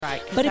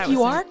Right. But if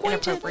you are going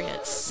to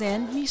inappropriate.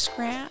 send me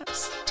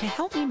scraps to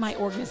help me in my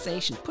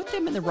organization, put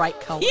them in the right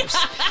colors.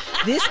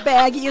 This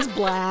baggie is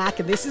black,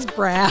 and this is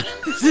brown,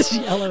 this is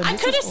yellow, and I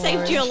this could have is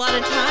saved you a lot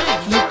of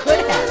time. You could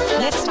have.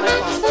 That's my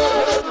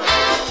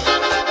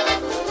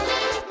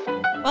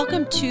fault.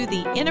 Welcome to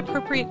the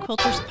Inappropriate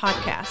Quilters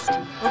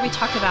podcast, where we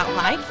talk about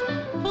life,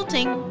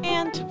 quilting,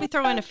 and we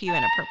throw in a few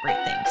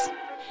inappropriate things.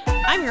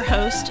 I'm your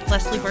host,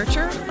 Leslie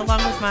Bircher,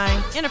 along with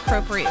my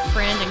inappropriate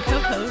friend and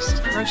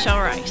co-host, Rochelle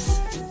Rice.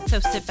 So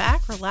sit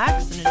back,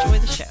 relax, and enjoy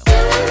the show.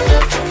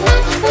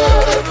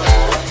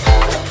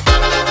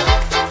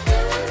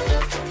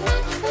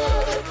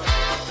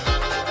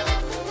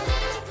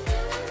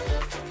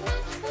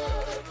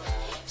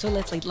 So,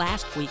 Leslie,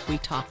 last week we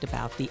talked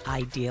about the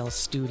ideal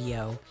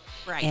studio.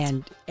 Right.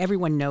 And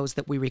everyone knows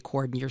that we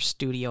record in your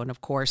studio. And,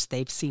 of course,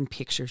 they've seen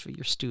pictures of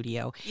your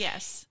studio.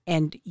 Yes.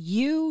 And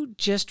you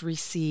just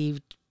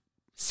received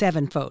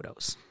 7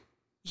 photos.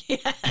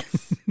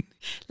 Yes.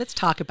 Let's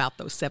talk about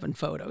those 7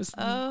 photos.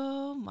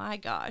 Oh, my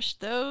gosh.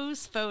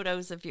 Those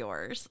photos of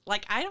yours.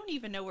 Like, I don't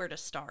even know where to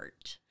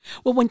start.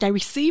 Well, when I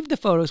received the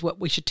photos, what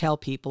we should tell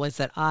people is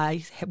that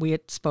we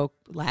had spoke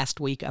last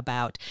week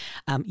about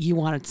you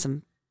wanted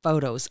some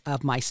photos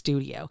of my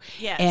studio.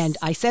 Yes. And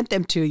I sent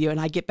them to you,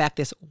 and I get back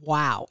this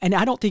wow. And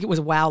I don't think it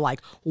was wow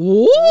like,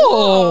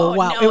 whoa,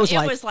 wow. No, it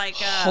was like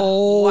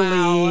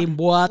holy, wow.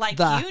 what like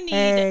the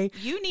hey?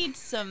 You need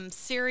some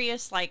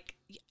serious, like,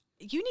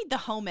 you need the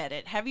home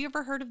edit. Have you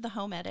ever heard of the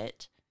home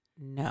edit?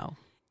 No.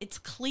 It's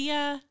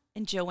Clea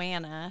and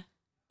Joanna,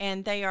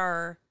 and they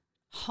are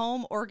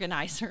home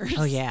organizers.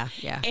 Oh, yeah,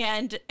 yeah.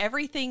 And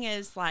everything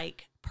is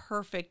like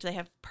perfect. They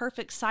have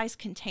perfect size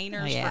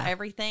containers for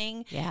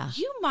everything. Yeah.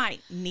 You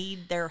might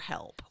need their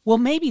help. Well,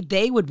 maybe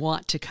they would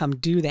want to come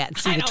do that and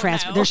see the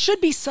transfer. know. There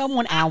should be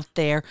someone out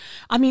there.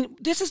 I mean,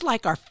 this is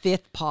like our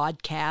 5th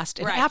podcast.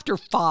 And after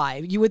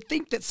 5, you would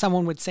think that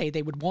someone would say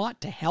they would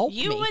want to help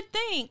me. You would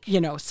think. You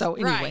know, so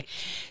anyway. Right.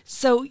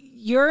 So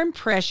your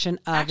impression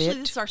of Actually,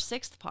 this is our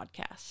 6th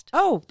podcast.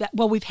 Oh,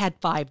 well, we've had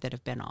 5 that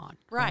have been on.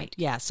 Right.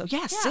 Yeah. So,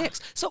 6.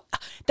 So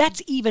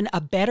that's even a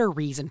better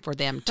reason for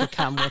them to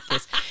come with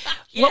this.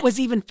 Yes. What was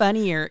even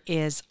funnier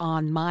is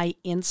on my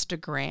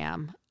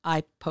Instagram,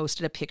 I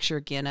posted a picture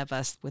again of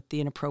us with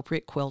the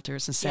Inappropriate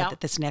Quilters and said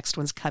that this next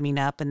one's coming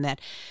up and that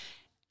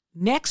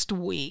next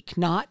week,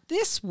 not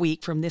this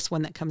week from this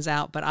one that comes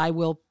out, but I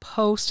will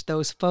post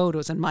those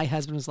photos. And my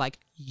husband was like,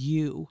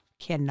 you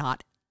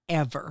cannot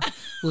ever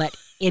let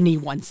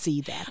anyone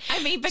see that.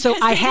 I mean, because so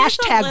I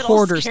hashtag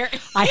hoarders. Scary.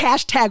 I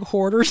hashtag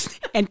hoarders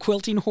and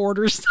quilting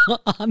hoarders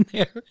on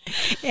there.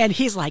 And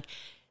he's like,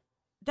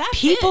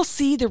 people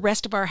see the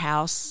rest of our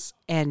house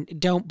and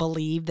don't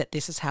believe that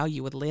this is how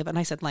you would live. And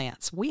I said,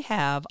 Lance, we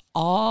have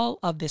all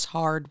of this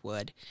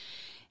hardwood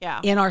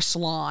in our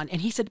salon. And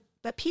he said,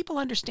 but people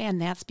understand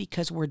that's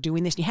because we're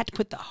doing this. And you have to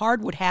put the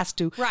hardwood has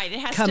to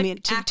come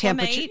into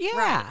temperature. Yeah.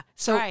 Right.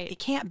 So it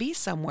can't be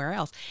somewhere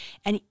else.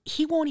 And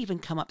he won't even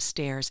come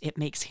upstairs. It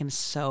makes him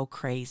so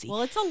crazy.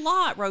 Well, it's a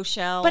lot,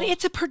 Rochelle. But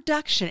it's a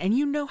production. And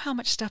you know how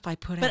much stuff I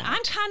put out. But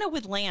I'm kind of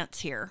with Lance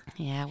here.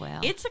 Yeah,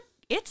 well. It's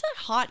a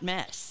hot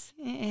mess.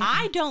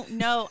 I don't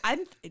know.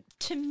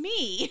 To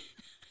me,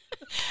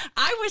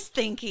 I was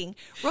thinking,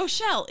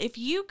 Rochelle, if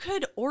you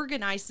could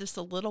organize this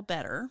a little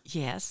better.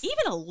 Yes.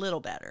 Even a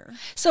little better.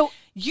 So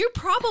you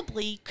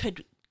probably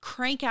could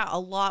crank out a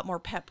lot more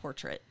pet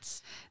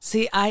portraits.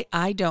 See,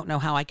 I don't know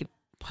how I could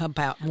pump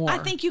out more. I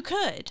think you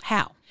could.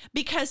 How?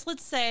 Because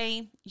let's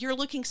say you're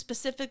looking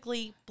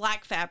specifically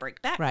black fabric.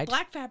 Right.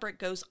 Black fabric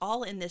goes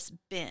all in this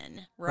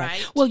bin,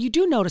 right? Well, you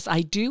do notice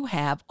I do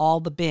have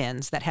all the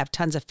bins that have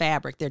tons of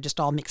fabric. They're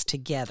just all mixed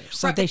together.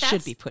 So they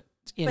should be put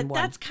in one. But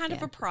that's kind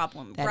of a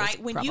problem, right?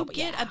 When you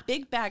get a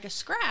big bag of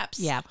scraps,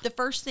 the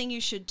first thing you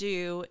should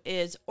do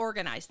is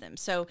organize them.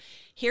 So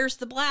here's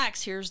the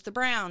blacks, here's the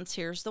browns,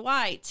 here's the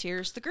whites,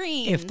 here's the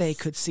greens. If they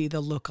could see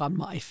the look on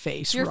my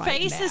face Your right now.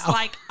 face is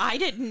like, I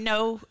didn't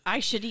know I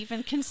should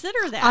even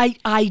consider that.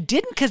 I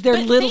didn't because they're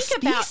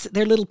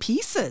they're little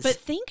pieces. But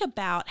think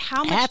about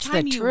how much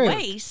time you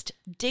waste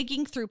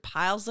digging through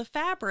piles of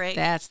fabric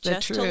just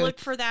to look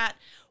for that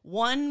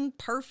one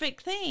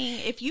perfect thing.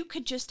 If you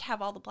could just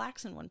have all the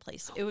blacks in one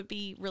place, it would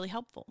be really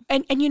helpful.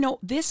 And you know,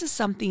 this is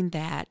something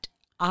that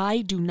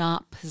I do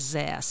not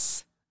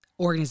possess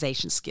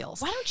organization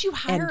skills. Why don't you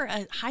hire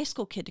a high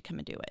school kid to come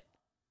and do it?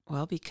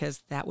 Well,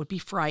 because that would be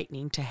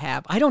frightening to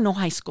have. I don't know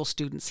high school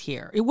students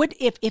here. It would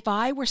if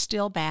I were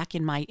still back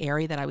in my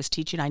area that I was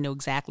teaching, I know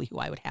exactly who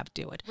I would have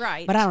do it.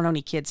 Right. But I don't know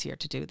any kids here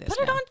to do this. Put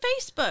it on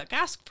Facebook.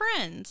 Ask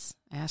friends.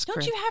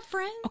 Don't you have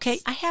friends?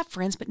 Okay, I have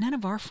friends, but none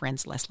of our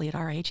friends, Leslie, at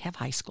our age have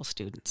high school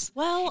students.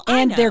 Well,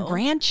 and their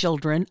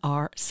grandchildren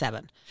are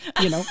 7.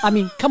 You know, I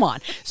mean, come on.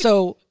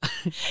 So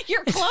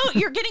you're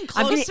getting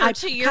closer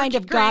to your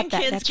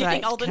grandkids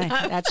getting old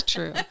enough. That's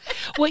true.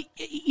 Well,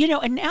 you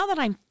know, and now that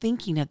I'm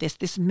thinking of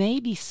this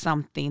may be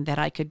something that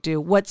I could do.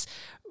 What's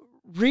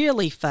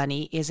really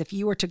funny is if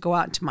you were to go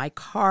out into my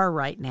car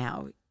right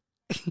now.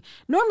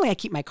 Normally I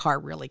keep my car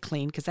really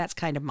clean because that's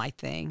kind of my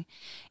thing.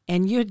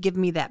 And you had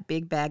given me that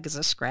big bag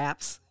of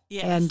scraps.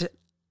 Yes. And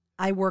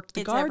I worked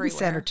the It's garden everywhere.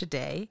 center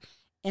today.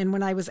 And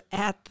when I was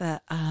at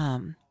the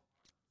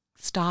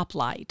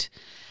stoplight,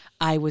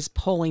 I was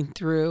pulling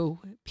through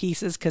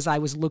pieces because I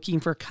was looking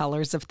for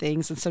colors of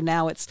things. And so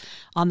now it's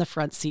on the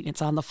front seat and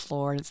it's on the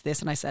floor and it's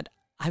this. And I said,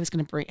 I was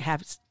going to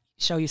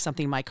show you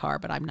something in my car,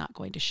 but I'm not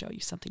going to show you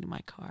something in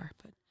my car.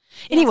 But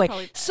anyway,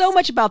 so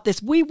much about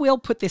this. We will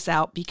put this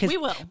out because we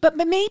will. But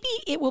maybe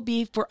it will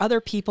be for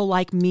other people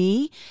like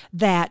me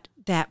that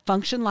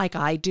function like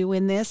I do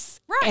in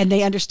this. Right. And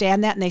they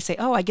understand that and they say,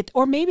 oh, I get,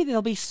 or maybe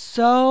they'll be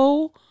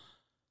so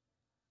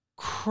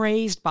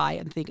crazed by it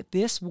and think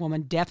this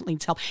woman definitely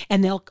needs help,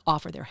 and they'll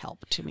offer their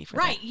help to me for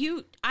that.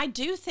 I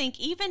do think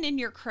even in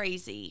your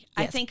crazy,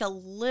 Yes. I think a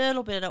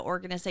little bit of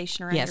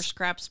organization around Yes. your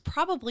scraps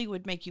probably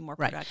would make you more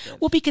Right. productive.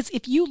 Well, because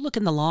if you look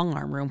in the long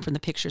arm room from the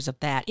pictures of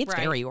that, it's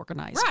Right. very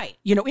organized. Right.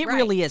 You know, it Right.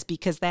 really is,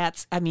 because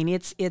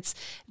it's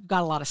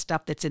got a lot of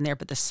stuff that's in there,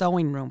 but the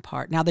sewing room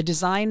part. Now the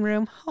design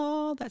room,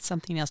 oh, that's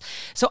something else.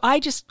 So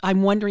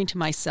I'm wondering to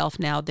myself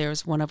now,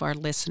 there's one of our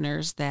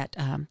listeners that,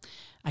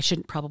 I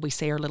shouldn't probably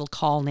say her little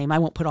call name. I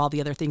won't put all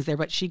the other things there,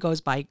 but she goes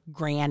by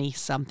Granny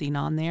something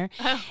on there.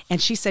 Oh. And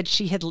she said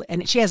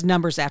and she has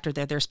numbers after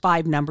there. There's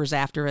 5 numbers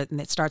after it, and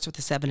it starts with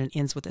a 7 and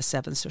ends with a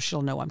 7, so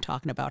she'll know I'm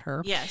talking about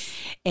her. Yes.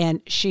 And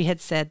she had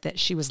said that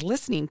she was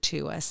listening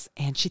to us,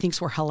 and she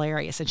thinks we're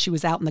hilarious. And she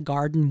was out in the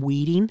garden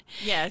weeding.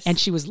 Yes. And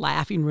she was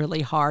laughing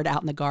really hard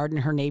out in the garden.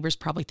 Her neighbors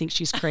probably think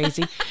she's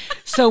crazy.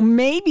 So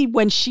maybe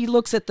when she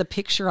looks at the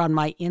picture on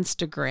my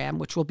Instagram,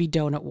 which will be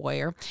Donut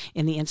Warrior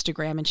in the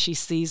Instagram, and she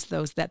sees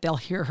those, that they'll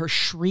hear her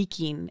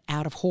shrieking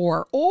out of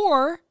horror,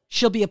 or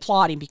she'll be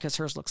applauding because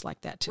hers looks like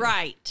that too.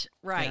 Right.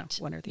 Yeah,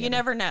 one or the You other.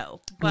 never know.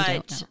 We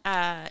But don't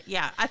know.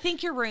 yeah, I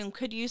think your room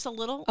could use a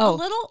little Oh,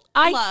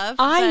 love.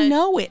 I but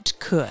know it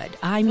could.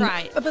 I mean,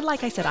 Right. but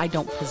like I said, I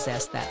don't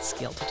possess that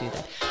skill to do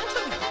that. That's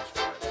okay.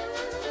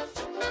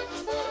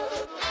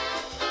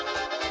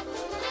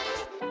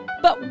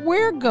 But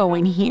we're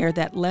going here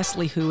that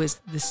Leslie, who is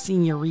the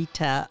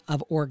señorita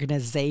of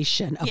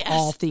organization of Yes.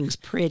 all things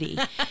pretty,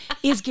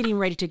 is getting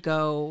ready to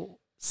go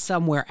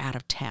somewhere out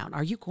of town.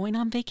 Are you going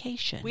on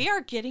vacation? We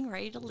are getting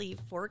ready to leave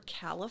for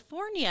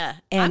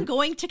California. And- I'm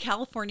going to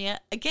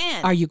California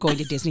again. Are you going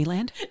to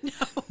Disneyland? No.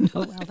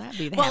 No, well, that'd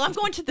be that. Well, I'm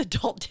going to the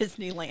adult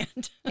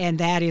Disneyland. And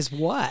that is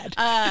what?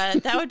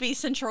 That would be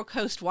Central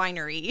Coast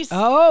Wineries.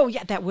 Oh,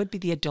 yeah, that would be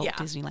the adult Yeah.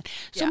 Disneyland.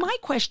 So Yeah. my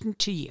question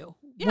to you,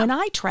 Yeah. when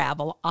I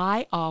travel,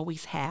 I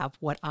always have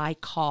what I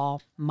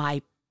call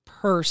my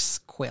purse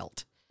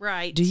quilt.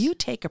 Right. Do you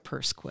take a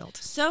purse quilt?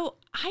 So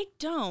I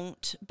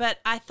don't, but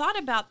I thought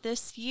about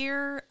this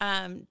year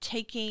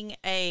taking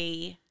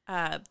a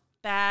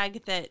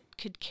bag that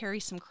could carry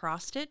some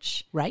cross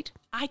stitch. Right?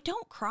 I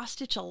don't cross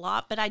stitch a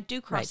lot, but I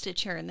do cross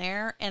stitch here and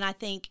there, and I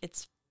think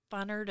it's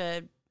funner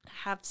to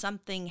have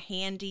something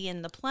handy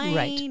in the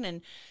plane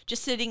and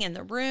just sitting in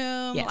the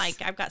room. Yes.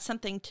 Like I've got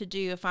something to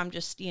do if I'm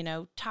just,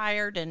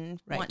 tired and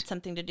Right. want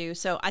something to do.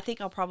 So I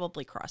think I'll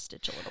probably cross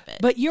stitch a little bit.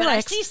 But you're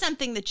I see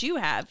something that you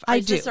have. I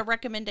Is this do. a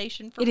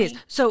recommendation for It me? is.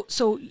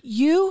 So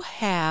you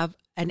have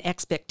an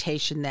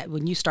expectation that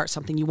when you start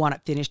something, you want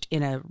it finished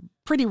in a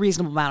pretty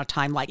reasonable amount of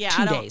time, like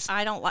 2 days.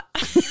 I don't like.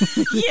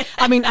 Yeah.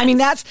 I mean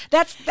that's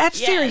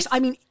serious. Yes. I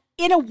mean,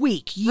 in a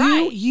week,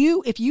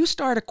 if you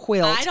start a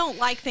quilt, I don't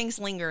like things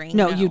lingering.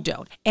 No, you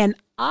don't. And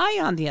I,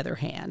 on the other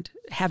hand,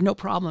 have no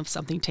problem if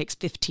something takes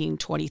 15,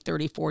 20,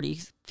 30,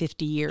 40,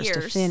 50 years to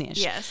finish.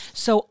 Yes.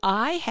 So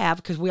I have,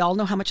 because we all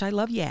know how much I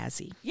love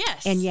Yazzie.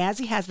 Yes. And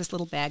Yazzie has this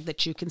little bag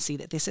that you can see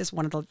that this is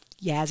one of the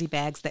Yazzie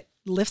bags that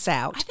lifts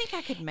out. I think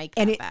I could make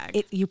that And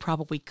bag. you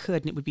probably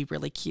could, and it would be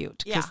really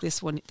cute. Because Yeah.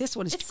 this one is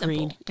It's green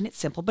simple. and it's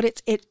simple, but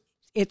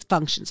it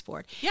functions for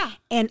it. Yeah.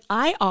 And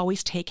I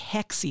always take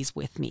hexies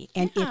with me.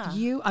 And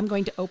Yeah. I'm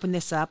going to open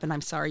this up, and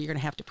I'm sorry, you're going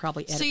to have to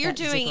probably edit So you're that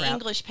doing zipper out.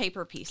 English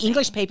paper piecing.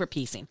 English paper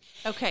piecing.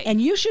 Okay.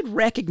 And you should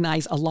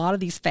recognize a lot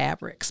of these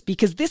fabrics,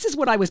 because this is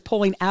what I was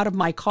pulling out of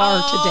my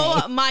car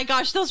Oh today. my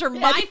gosh, those are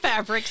my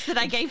fabrics that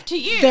I gave to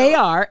you. They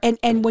are. And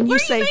when you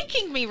What are say you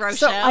making me,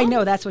 Rochelle? So I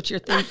know that's what you're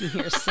thinking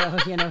here. So,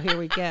 here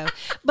we go.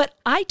 But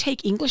I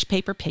take English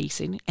paper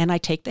piecing, and I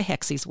take the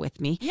hexies with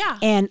me. Yeah.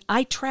 And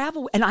I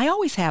travel, and I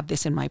always have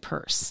this in my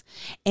purse.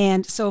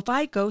 And so if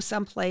I go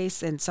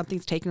someplace and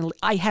something's taken,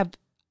 I have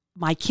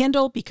my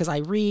Kindle because I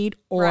read,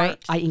 or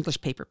Right. I English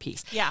paper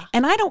piece. Yeah.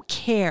 And I don't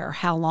care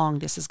how long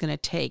this is going to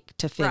take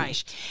to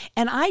finish. Right.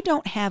 And I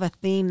don't have a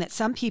theme that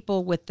some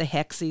people with the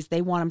hexies,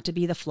 they want them to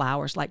be the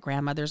flowers like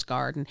grandmother's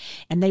garden,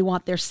 and they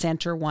want their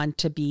center one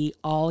to be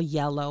all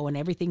yellow and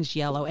everything's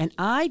yellow. And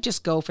I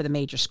just go for the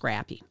major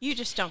scrappy. You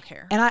just don't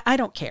care. And I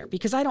don't care,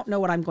 because I don't know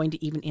what I'm going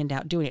to even end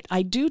out doing it.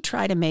 I do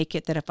try to make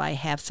it that if I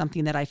have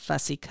something that I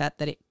fussy cut,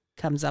 that it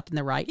comes up in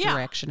the right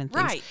direction and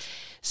things. Right.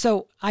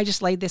 So I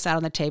just laid this out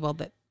on the table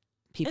that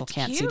people It's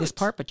can't see this cute.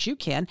 part, but you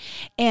can.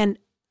 And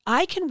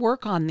I can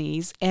work on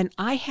these, and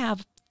I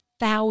have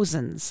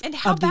thousands And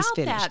how of these about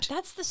that? finished.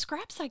 That's the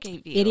scraps I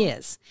gave you. It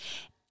is.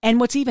 And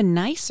what's even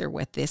nicer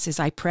with this is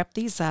I prep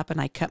these up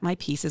and I cut my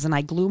pieces and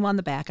I glue them on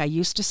the back. I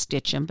used to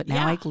stitch them, but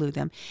now I glue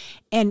them.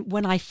 And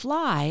when I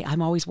fly,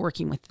 I'm always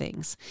working with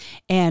things.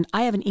 And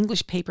I have an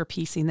English paper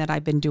piecing that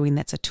I've been doing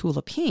that's a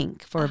Tula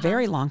Pink for a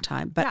very long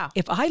time. But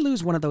if I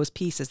lose one of those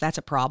pieces, that's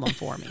a problem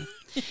for me.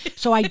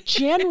 So I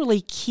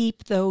generally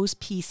keep those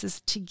pieces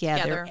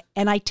together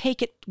and I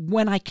take it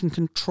when I can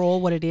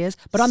control what it is.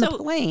 But on the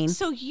plane...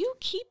 So you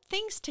keep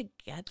things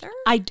together?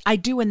 I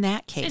do in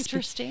that case.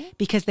 Interesting.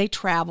 Because they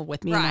travel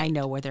with me and I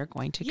know where they're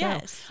going to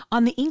go.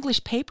 On the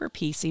English paper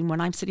piecing,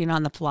 when I'm sitting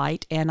on the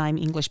flight and I'm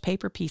English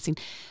paper piecing,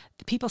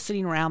 the people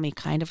sitting around me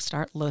kind of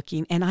start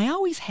looking. And I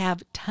always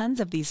have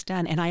tons of these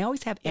done. And I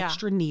always have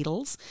extra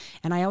needles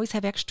and I always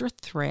have extra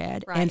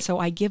thread. Right. And so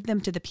I give them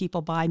to the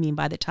people by me. And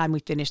by the time we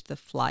finish the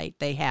flight,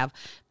 they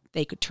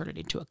could turn it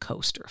into a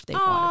coaster if they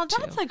wanted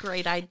to. Oh, that's a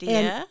great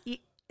idea. And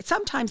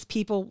sometimes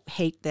people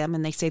hate them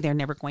and they say they're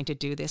never going to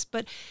do this.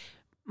 But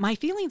my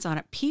feelings on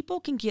it, people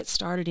can get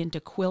started into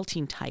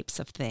quilting types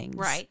of things.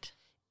 Right.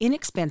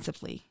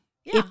 Inexpensively.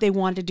 Yeah. If they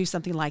want to do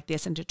something like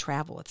this and to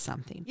travel with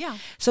something. Yeah.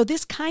 So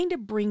this kind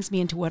of brings me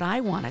into what I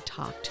want to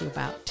talk to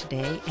about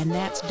today, and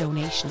that's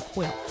donation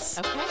quilts.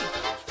 Okay.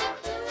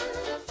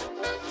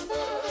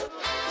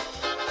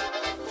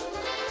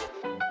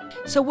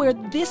 So where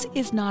this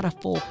is not a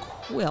full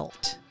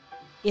quilt,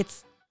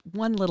 it's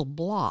one little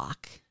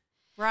block.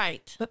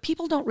 Right. But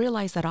people don't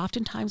realize that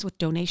oftentimes with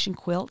donation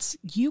quilts,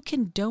 you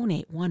can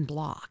donate one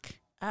block.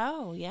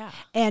 Oh, yeah.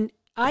 And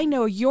I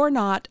know you're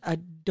not a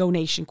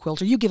donation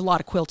quilter. You give a lot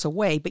of quilts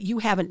away, but you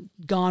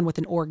haven't gone with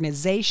an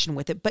organization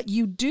with it. But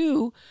you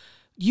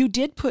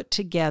did put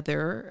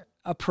together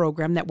a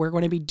program that we're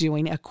going to be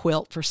doing a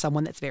quilt for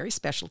someone that's very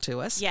special to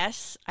us.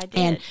 Yes, I did.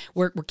 And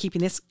we're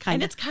keeping this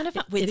and it's kind of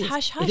it's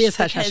hush-hush. It is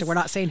hush-hush. We're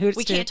not saying who it's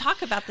We can't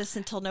talk about this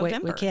until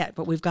November. We can't,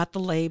 but we've got the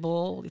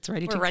label. It's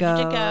ready to go. We're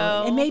ready to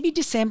go. And maybe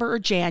December or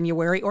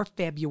January or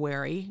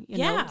February. You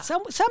know,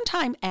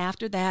 sometime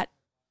after that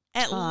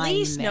At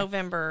least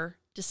November,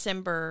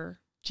 December,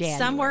 January.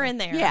 Somewhere in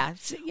there. Yeah.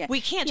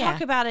 We can't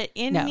talk about it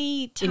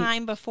any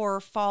time before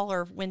fall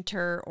or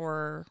winter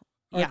or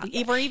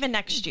even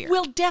next year.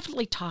 We'll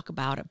definitely talk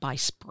about it by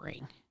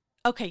spring.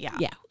 Okay, yeah.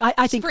 Yeah.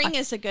 I think spring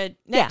is a good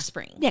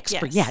spring. Next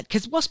spring, yeah.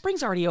 Because,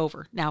 spring's already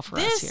over now for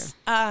us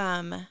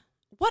here.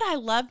 What I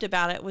loved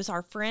about it was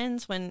our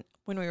friends, when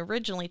we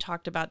originally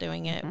talked about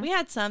doing it, we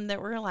had some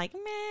that were like,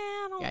 man,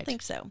 I don't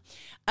think so.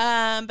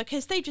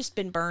 Because they've just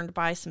been burned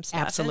by some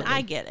stuff. Absolutely. And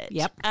I get it.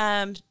 Yep.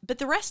 But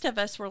the rest of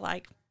us were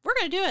like, we're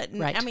going to do it.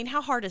 And I mean,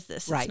 how hard is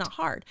this? It's not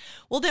hard.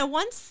 Well, then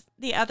once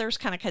the others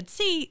kind of could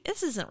see,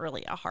 this isn't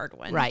really a hard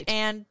one. Right.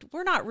 And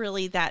we're not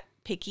really that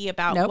picky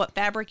about what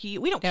fabric you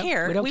use. We don't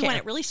care. We want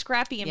it really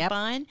scrappy and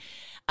fun.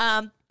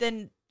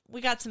 Then we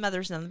got some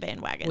others on the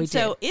bandwagon.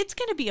 So it's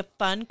going to be a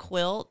fun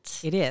quilt.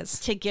 It is.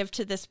 To give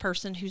to this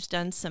person who's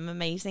done some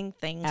amazing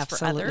things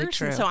Absolutely for others.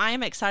 True. And so I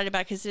am excited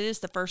about it because it is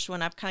the first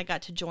one I've kind of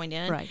got to join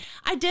in. Right.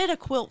 I did a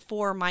quilt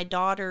for my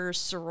daughter's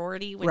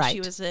sorority when she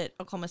was at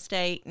Oklahoma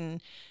State.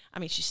 And I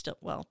mean, she's still,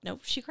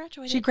 she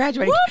graduated. She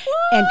graduated. Whoop,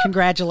 whoop. And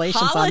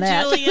congratulations holla, on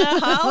that. Julia,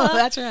 holla.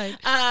 That's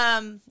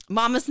right.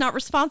 Mama's not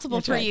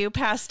responsible for you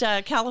past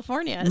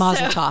California.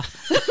 Mazel tov.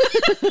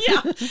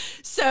 Yeah.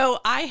 So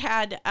I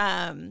had,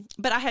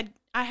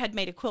 I had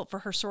made a quilt for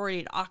her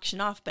sorority to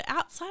auction off, but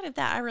outside of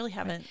that, I really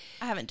haven't.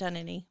 I haven't done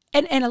any.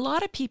 And a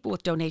lot of people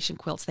with donation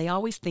quilts, they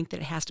always think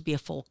that it has to be a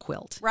full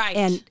quilt, right?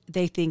 And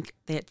they think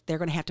that they're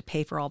going to have to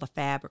pay for all the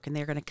fabric, and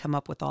they're going to come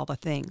up with all the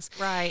things,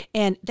 right?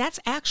 And that's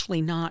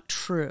actually not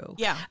true.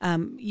 Yeah.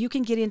 You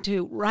can get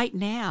into right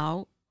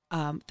now.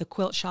 The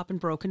quilt shop in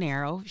Broken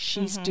Arrow.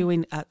 She's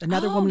doing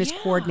another woman is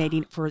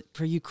coordinating for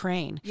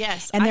Ukraine.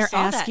 Yes, and they're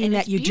asking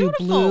that you do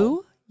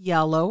blue,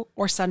 yellow,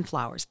 or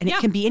sunflowers. And it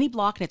can be any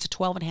block, and it's a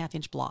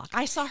 12.5-inch block.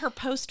 I saw her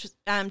post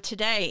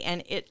today,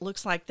 and it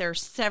looks like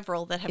there's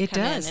several that have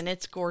come in, and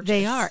it's gorgeous.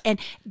 They are. And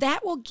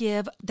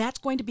that's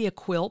going to be a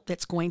quilt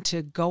that's going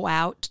to go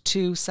out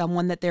to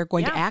someone that they're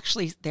going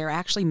to they're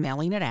actually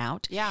mailing it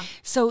out. Yeah.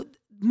 So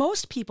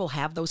most people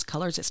have those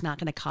colors. It's not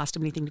going to cost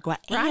them anything to go out.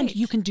 And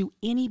you can do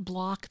any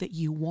block that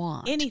you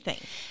want. Anything.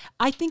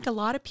 I think a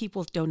lot of people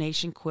with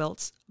donation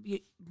quilts,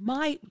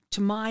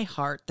 to my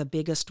heart, the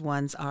biggest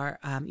ones are,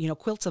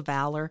 Quilts of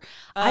Valor.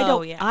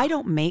 I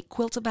don't make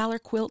Quilts of Valor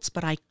quilts,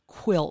 but I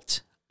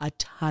quilt a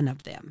ton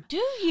of them. Do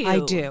you? I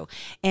do.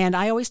 And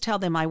I always tell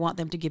them I want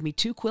them to give me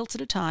 2 quilts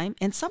at a time.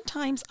 And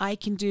sometimes I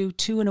can do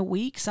 2 in a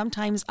week.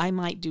 Sometimes I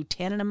might do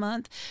 10 in a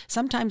month.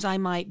 Sometimes I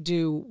might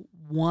do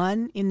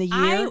 1 in the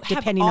year,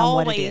 depending on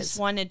what it is. I have always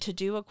wanted to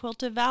do a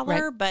Quilt of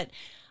Valor, but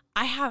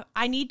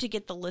I need to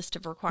get the list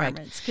of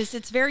requirements because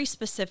it's very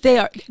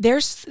specific.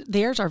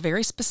 Theirs are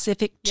very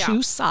specific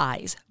to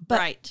size.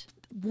 But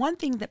one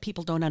thing that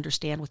people don't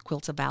understand with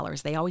Quilts of Valor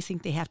is they always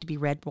think they have to be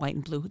red, white,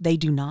 and blue. They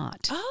do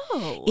not.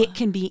 Oh. It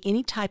can be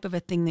any type of a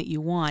thing that you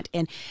want.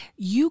 And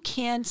you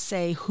can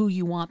say who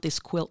you want this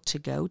quilt to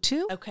go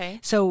to. Okay.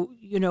 So,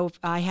 if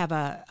I have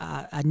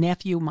a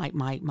nephew,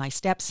 my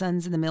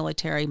stepson's in the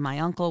military, my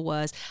uncle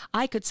was,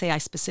 I could say I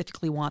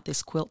specifically want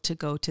this quilt to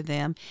go to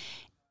them.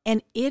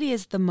 And it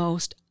is the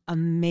most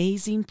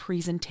amazing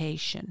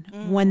presentation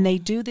when they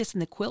do this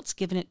and the quilt's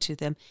given it to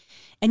them.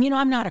 And,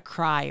 I'm not a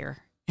crier,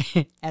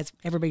 as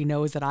everybody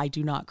knows that I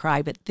do not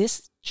cry, but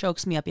this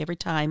chokes me up every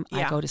time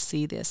I go to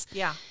see this.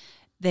 Yeah.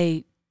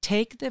 They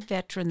take the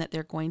veteran that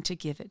they're going to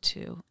give it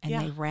to, and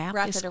they wrap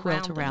this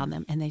quilt around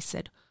them, and they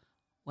said,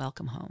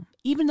 welcome home.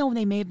 Even though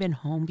they may have been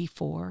home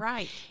before.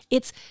 Right.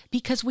 It's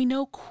because we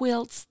know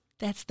quilts,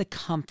 that's the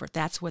comfort.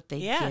 That's what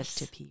they give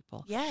to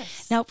people.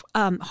 Yes. Now,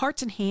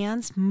 Hearts and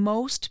Hands,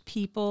 most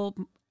people,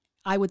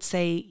 I would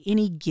say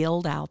any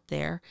guild out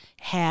there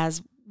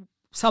has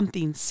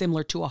something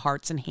similar to a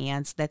Hearts and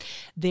Hands that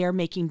they're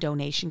making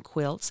donation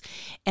quilts.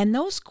 And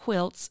those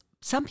quilts,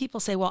 some people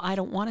say, well, I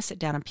don't want to sit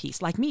down in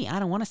peace. Like me, I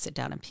don't want to sit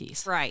down in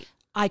peace. Right.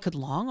 I could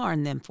long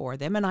arm them for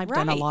them, and I've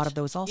done a lot of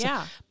those also.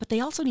 Yeah. But they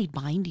also need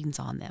bindings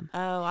on them.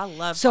 Oh, I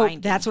love binding.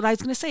 So that's what I was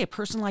going to say. A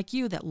person like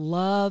you that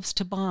loves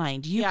to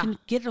bind, you can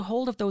get a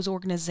hold of those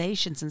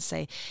organizations and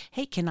say,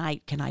 hey, can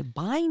I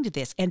bind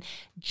this? And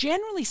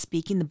generally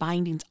speaking, the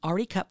binding's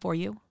already cut for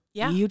you.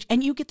 Yeah.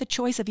 And you get the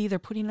choice of either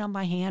putting it on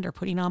by hand or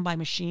putting it on by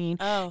machine.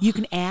 Oh. You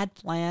can add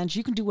plans.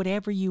 You can do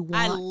whatever you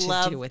want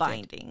to do with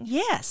binding. it.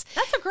 Yes.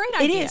 That's a great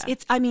idea.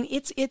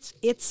 It is.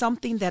 It's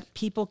something that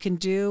people can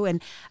do.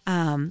 And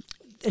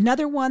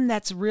another one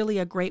that's really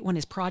a great one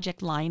is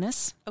Project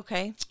Linus.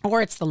 Okay.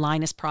 Or it's the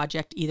Linus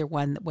Project, either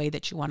one way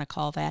that you want to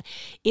call that.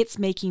 It's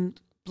making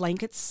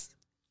blankets.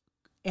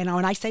 And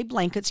when I say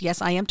blankets,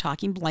 yes, I am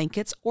talking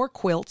blankets or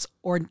quilts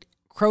or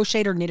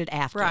crocheted or knitted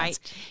afghans.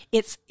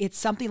 Right. It's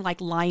something like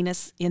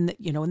Linus in the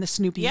in the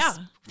Snoopy's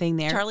thing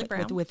there, Charlie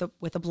Brown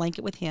with a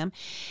blanket with him,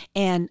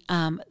 and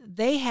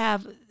they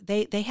have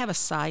a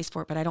size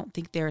for it, but I don't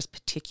think they're as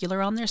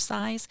particular on their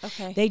size.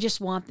 Okay. They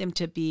just want them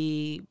to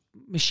be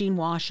machine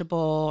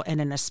washable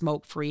and in a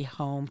smoke-free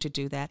home to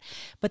do that.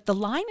 But the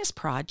Linus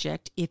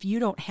Project, if you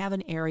don't have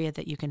an area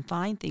that you can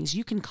find things,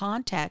 you can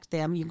contact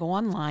them. You go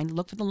online,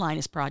 look for the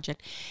Linus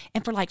Project,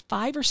 and for like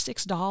 $5 or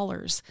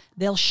 $6,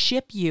 they'll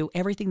ship you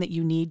everything that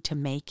you need to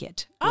make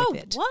it with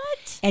it.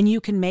 What? And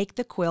you can make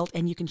the quilt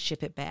and you can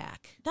ship it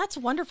back. That's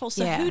wonderful.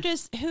 So who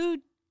does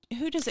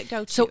it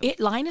go to? So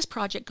Linus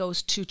Project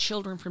goes to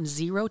children from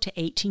 0 to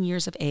 18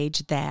 years of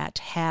age that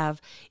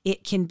have,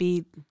 it can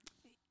be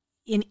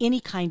in any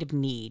kind of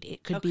need.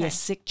 It could be a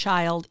sick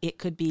child. It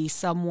could be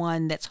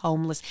someone that's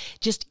homeless.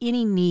 Just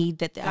any need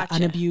that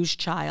an abused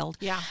child.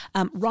 Yeah.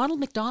 Ronald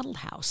McDonald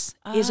House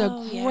is a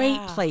great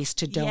place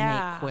to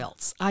donate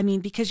quilts. I mean,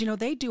 because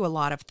they do a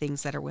lot of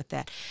things that are with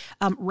that.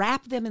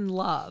 Wrap Them in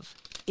Love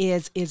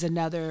is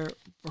another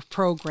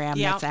program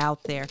that's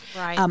out there.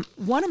 Right.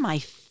 One of my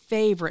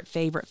favorites,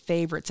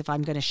 if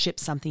I'm going to ship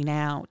something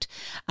out,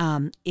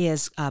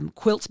 is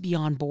Quilts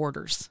Beyond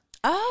Borders.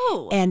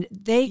 Oh, and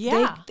they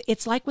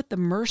it's like with the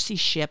Mercy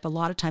Ship. A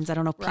lot of times, I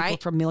don't know if people are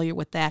familiar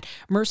with that.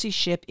 Mercy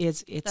Ship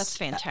that's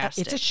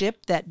fantastic. It's a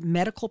ship that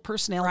medical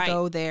personnel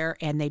go there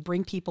and they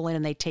bring people in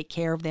and they take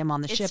care of them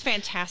on the ship. It's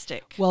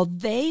fantastic. Well,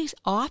 they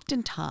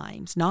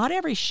oftentimes, not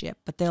every ship,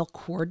 but they'll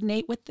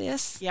coordinate with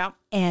this. Yep.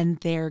 And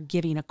they're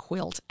giving a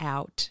quilt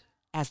out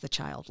as the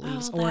child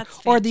leaves,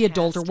 or the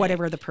adult, or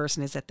whatever the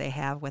person is that they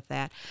have with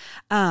that.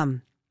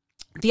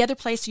 The other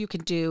place you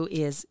can do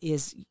is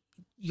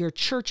your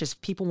churches.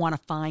 People want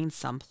to find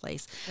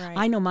someplace. Right.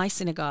 I know my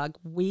synagogue,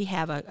 we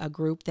have a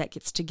group that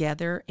gets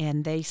together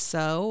and they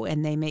sew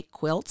and they make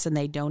quilts and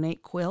they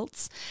donate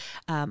quilts.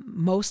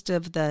 Most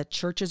of the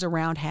churches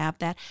around have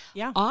that.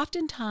 Yeah.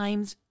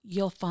 Oftentimes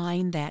you'll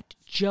find that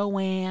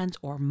Joann's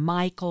or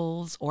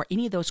Michael's or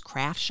any of those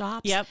craft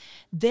shops,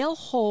 they'll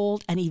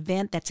hold an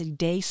event that's a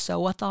day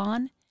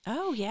sew-a-thon.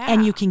 Oh, yeah.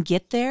 And you can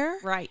get there.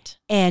 Right.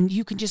 And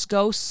you can just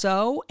go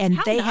sew and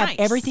have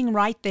everything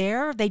right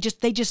there. They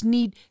just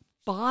need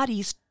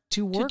bodies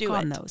to work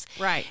on those.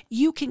 Right.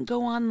 You can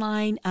go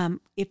online.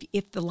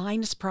 If the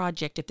Linus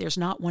Project, if there's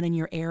not one in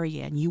your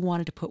area and you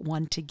wanted to put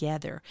one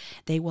together,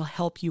 they will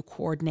help you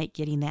coordinate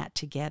getting that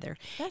together.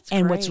 That's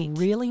and great. What's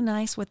really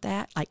nice with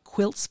that, like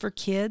Quilts for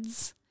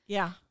Kids,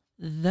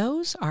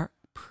 those are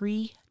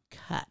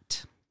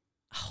pre-cut.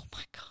 Oh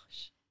my gosh.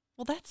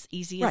 Well, that's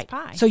easy as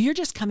pie. So you're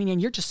just coming in,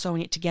 you're just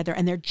sewing it together,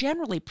 and they're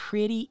generally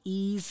pretty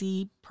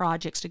easy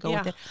projects to go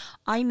with it.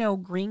 I know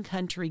Green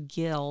Country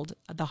Guild,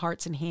 the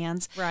Hearts and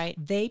Hands,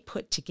 they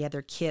put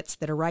together kits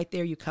that are right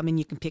there. You come in,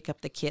 you can pick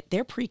up the kit.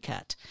 They're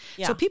pre-cut.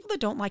 Yeah. So people that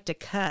don't like to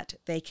cut,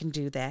 they can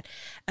do that.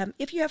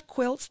 If you have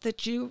quilts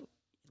that you,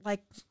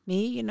 like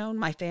me,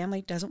 my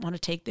family doesn't want to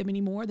take them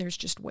anymore. There's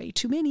just way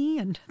too many,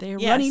 and they're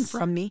running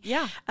from me.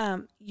 Yeah.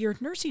 Your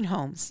nursing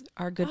homes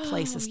are good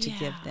places to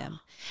give them.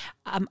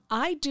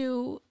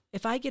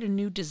 If I get a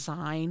new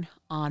design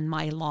on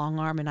my long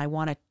arm and I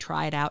want to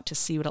try it out to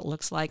see what it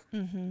looks like,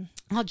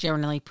 I'll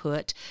generally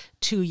put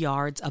 2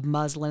 yards of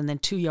muslin and then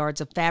 2 yards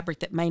of fabric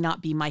that may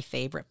not be my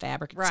favorite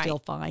fabric. It's still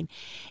fine.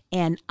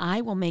 And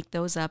I will make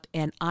those up,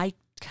 and I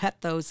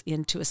cut those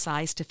into a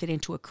size to fit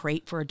into a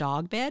crate for a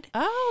dog bed.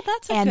 Oh,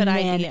 that's a good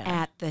idea. And then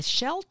at the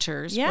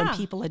shelters, when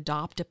people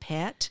adopt a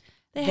pet,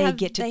 they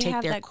get to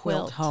take their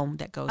quilt home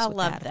that goes with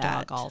that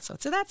dog also.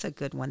 So that's a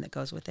good one that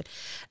goes with it.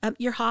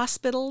 Your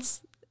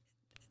hospitals,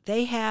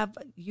 they have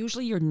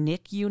usually your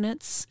Nick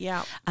units.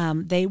 Yeah.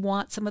 They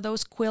want some of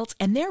those quilts,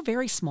 and they're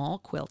very small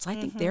quilts. I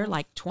think they're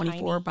like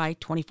 24 by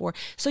 24.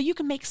 So you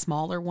can make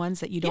smaller ones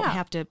that you don't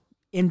have to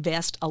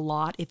invest a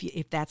lot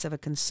if that's of a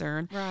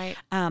concern. Right.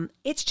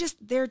 It's just,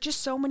 there are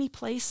just so many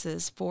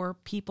places for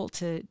people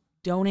to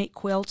donate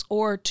quilts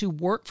or to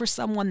work for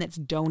someone that's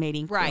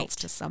donating quilts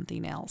to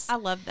something else. I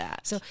love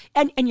that. So,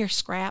 and your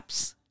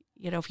scraps,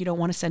 if you don't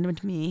want to send them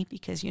to me,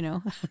 because,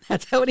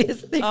 that's how it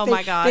is.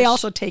 My gosh. They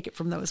also take it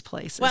from those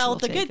places. Well,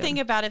 the good thing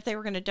about if they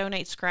were going to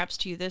donate scraps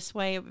to you this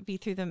way, it would be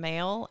through the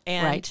mail,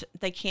 and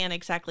they can't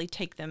exactly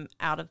take them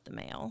out of the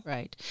mail.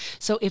 Right.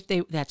 So if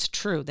that's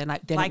true, then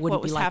it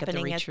wouldn't be like at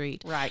the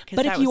retreat. Right.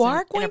 But if you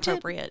are going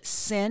to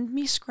send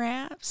me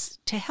scraps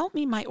to help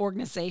me my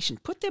organization,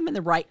 put them in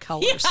the right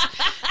colors.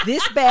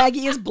 This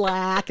baggie is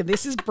black, and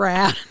this is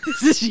brown,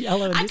 this is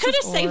yellow, and this is orange. I could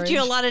have saved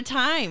you a lot of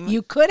time.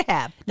 You could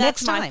have.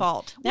 That's my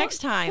fault. Next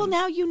time. Well,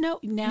 now you know.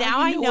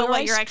 Now I know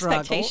what your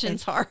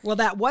expectations are. Well,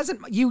 that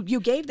wasn't you. You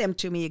gave them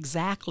to me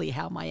exactly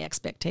how my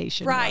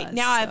expectation was. Right.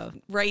 Now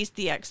I've raised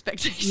the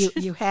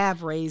expectation. You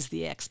have raised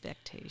the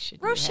expectation.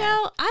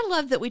 Rochelle, I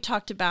love that we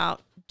talked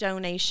about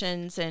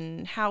donations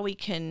and how we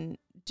can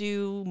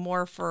do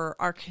more for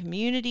our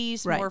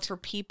communities, more for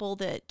people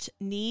that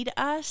need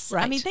us.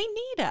 Right. I mean, they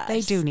need us. They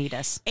do need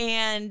us.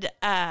 And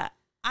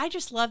I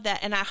just love that,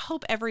 and I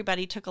hope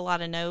everybody took a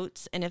lot of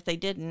notes, and if they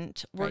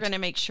didn't, we're going to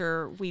make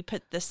sure we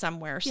put this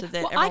somewhere so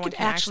that everyone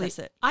can access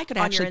it. I could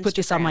actually put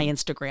this on my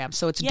Instagram,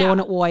 so it's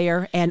Donut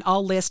Warrior, and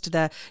I'll list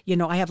I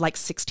have like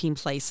 16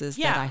 places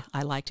that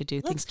I like to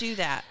do things. Let's do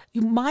that.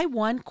 My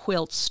one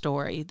quilt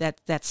story,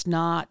 that's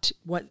not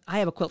what, I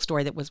have a quilt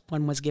story that was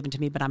given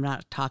to me, but I'm not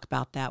going to talk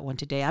about that one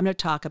today. I'm going to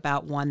talk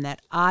about one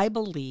that I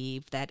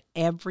believe that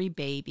every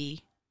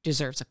baby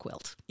deserves a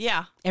quilt.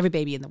 Yeah. Every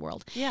baby in the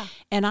world. Yeah.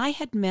 And I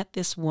had met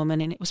this woman,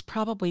 and it was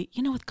probably,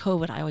 with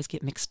COVID, I always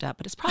get mixed up,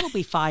 but it's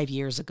probably 5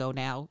 years ago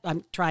now.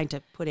 I'm trying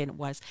to put in it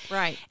was.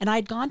 Right. And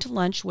I'd gone to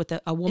lunch with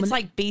a woman. It's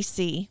like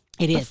BC.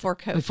 It is. Before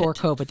COVID. Before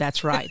COVID.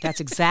 That's right. That's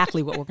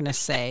exactly what we're going to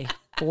say,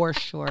 for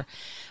sure.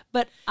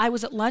 But I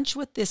was at lunch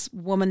with this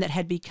woman that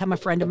had become a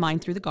friend of mine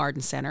through the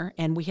garden center,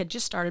 and we had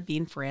just started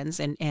being friends,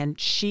 and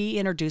she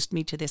introduced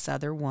me to this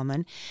other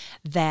woman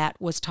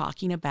that was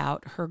talking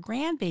about her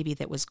grandbaby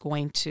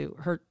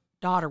her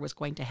daughter was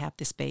going to have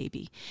this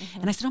baby.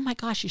 And I said, oh my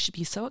gosh, you should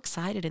be so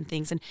excited and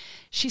things. And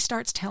she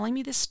starts telling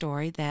me this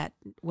story that,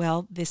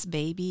 well, this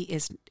baby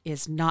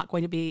is not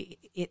going to be,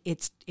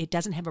 it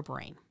doesn't have a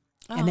brain.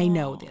 And they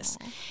know this.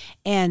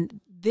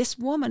 And this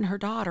woman, her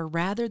daughter,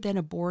 rather than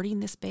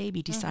aborting this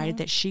baby, decided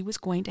that she was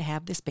going to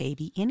have this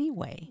baby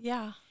anyway.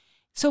 Yeah.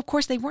 So, of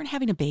course, they weren't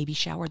having a baby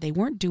shower. They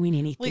weren't doing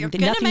anything. Well, you're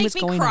going to make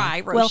me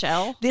cry,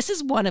 Rochelle. Well, this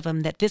is one of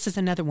them. This is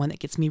another one that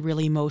gets me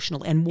really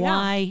emotional, and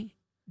why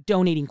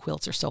donating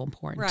quilts are so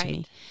important to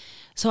me.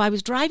 So I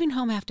was driving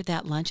home after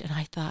that lunch, and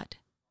I thought,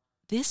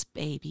 this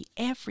baby,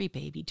 every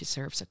baby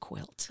deserves a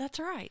quilt. That's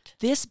right.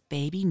 This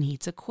baby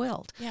needs a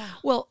quilt. Yeah.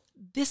 Well,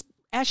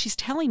 as she's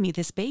telling me,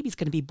 this baby's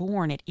going to be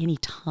born at any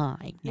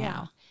time now.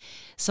 Yeah.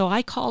 So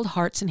I called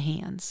Hearts and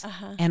Hands,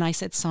 and I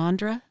said,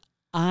 Sandra,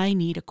 I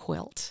need a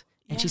quilt.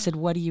 And she said,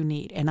 what do you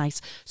need? And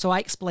so I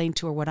explained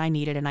to her what I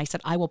needed, and I said,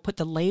 I will put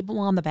the label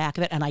on the back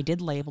of it, and I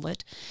did label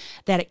it,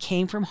 that it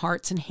came from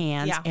Hearts and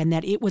Hands, and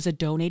that it was a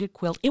donated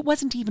quilt. It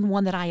wasn't even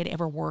one that I had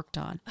ever worked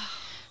on.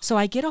 So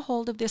I get a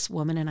hold of this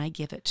woman, and I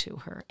give it to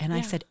her. And I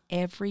said,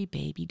 every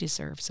baby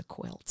deserves a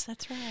quilt.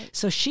 That's right.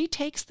 So she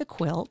takes the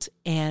quilt,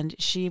 and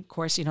she, of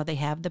course, they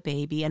have the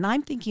baby. And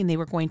I'm thinking they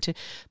were going to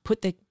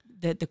put the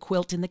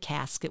quilt in the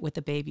casket with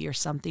the baby or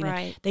something. Right.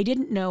 And they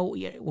didn't know,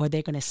 were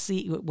they going to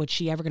see, was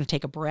she ever going to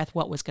take a breath?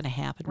 What was going to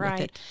happen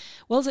with it?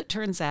 Well, as it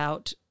turns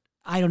out,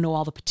 I don't know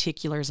all the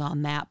particulars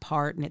on that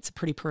part, and it's a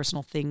pretty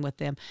personal thing with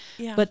them.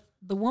 Yeah. But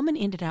the woman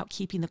ended up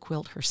keeping the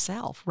quilt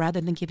herself rather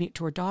than giving it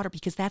to her daughter,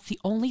 because that's the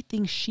only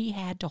thing she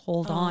had to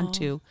hold on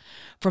to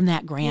from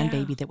that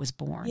grandbaby that was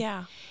born.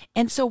 Yeah.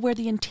 And so where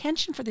the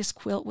intention for this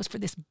quilt was for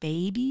this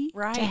baby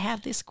to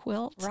have this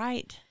quilt.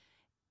 Right.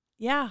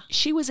 Yeah.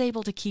 She was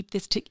able to keep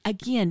this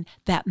again,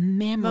 that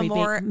memory.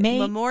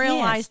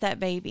 Memorialize that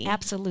baby.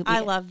 Absolutely. I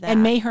love that.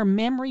 And may her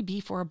memory be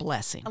for a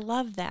blessing. I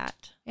love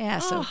that. Yeah,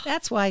 so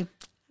that's why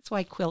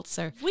quilts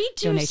are We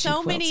do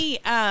so quilts. Many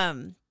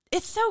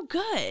it's so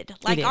good.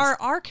 Like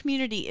our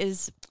community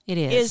is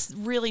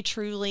really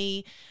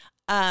truly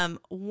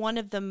one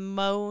of the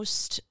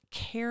most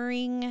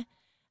caring,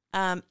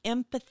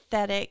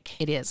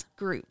 empathetic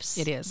groups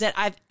that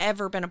I've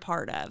ever been a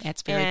part of.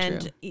 That's very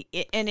true.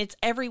 And it's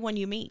everyone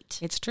you meet.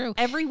 It's true.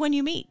 Everyone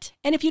you meet.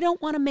 And if you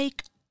don't want to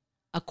make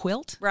a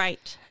quilt,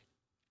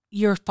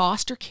 your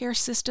foster care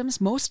systems,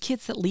 most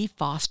kids that leave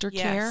foster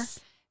care,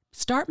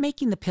 start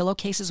making the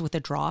pillowcases with a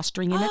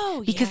drawstring in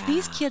it. Because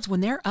these kids,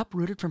 when they're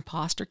uprooted from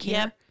foster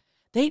care,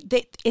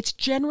 it's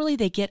generally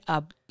they get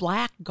a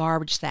black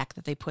garbage sack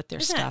that they put their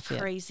stuff in. Isn't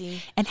that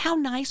crazy? And how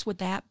nice would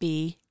that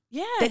be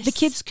Yes. The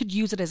kids could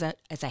use it as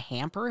a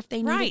hamper if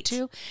they needed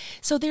to.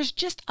 So there's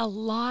just a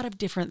lot of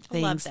different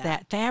things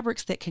that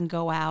fabrics that can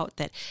go out,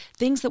 that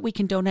things that we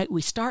can donate.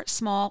 We start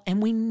small,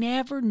 and we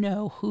never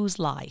know whose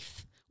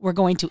life we're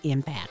going to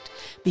impact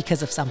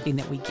because of something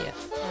that we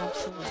give.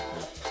 Absolutely.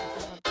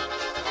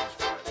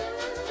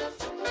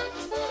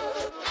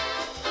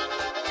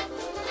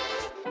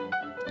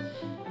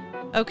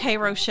 Okay,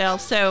 Rochelle.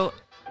 So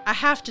I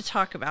have to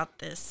talk about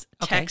this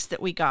text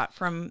that we got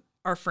from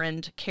our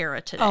friend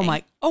Kara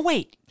today. Oh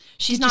wait.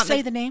 She's Did not you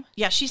say the name?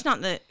 Yeah, she's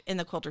not in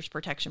the Quilters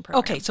Protection Program.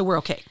 Okay, so we're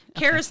okay.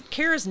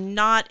 Kara's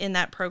not in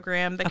that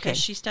program because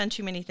she's done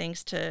too many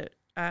things to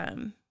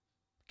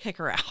kick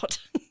her out.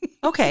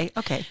 Okay.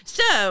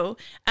 So,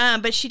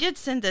 but she did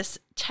send this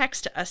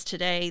text to us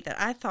today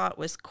that I thought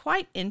was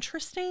quite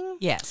interesting.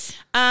 Yes.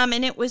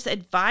 And it was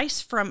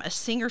advice from a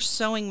Singer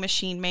sewing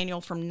machine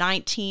manual from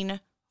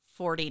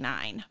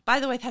 1949. By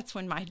the way, that's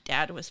when my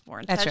dad was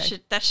born. That's right.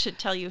 That should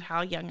tell you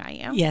how young I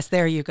am. Yes,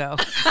 there you go.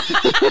 But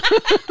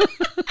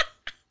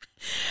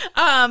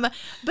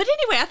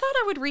anyway, I thought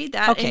I would read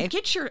that and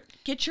get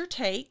your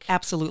take.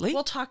 Absolutely.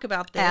 We'll talk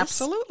about this.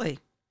 Absolutely.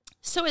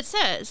 So it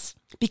says,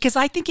 because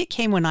I think it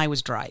came when I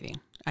was driving.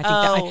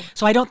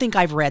 So I don't think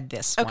I've read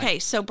this one. Okay,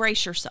 so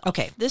brace yourself.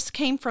 Okay. This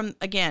came from,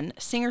 again,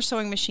 Singer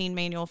Sewing Machine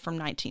Manual from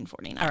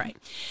 1949. All right.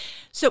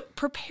 So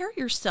prepare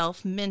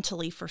yourself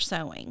mentally for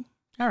sewing.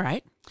 All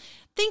right.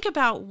 Think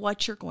about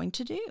what you're going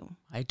to do.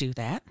 I do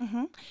that.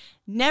 Mm-hmm.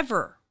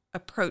 Never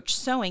approach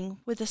sewing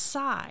with a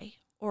sigh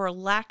or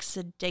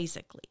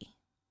lackadaisically.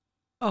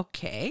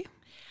 Okay.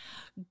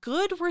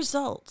 Good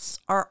results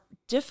are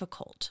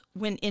difficult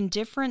when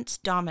indifference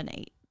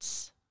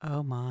dominates.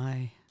 Oh,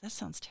 my. That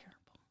sounds terrible.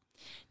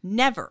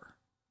 Never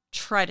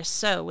try to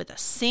sew with a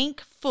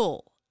sink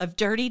full of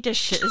dirty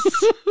dishes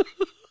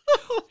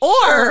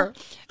or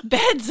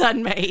beds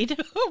unmade.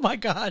 Oh, my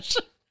gosh.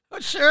 Oh,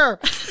 sure.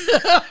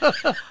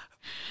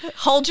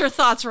 Hold your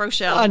thoughts,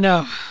 Rochelle. Oh,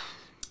 no.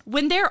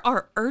 When there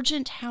are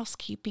urgent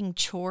housekeeping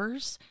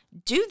chores,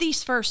 do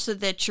these first so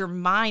that your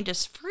mind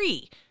is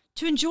free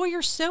to enjoy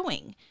your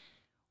sewing.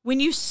 When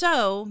you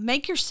sew,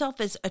 make yourself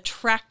as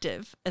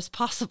attractive as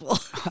possible.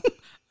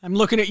 I'm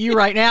looking at you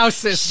right now,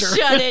 sister.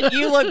 Shut it.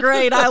 You look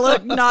great. I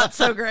look not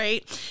so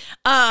great.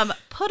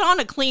 Put on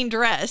a clean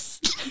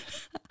dress.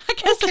 I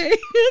guess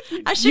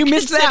I should you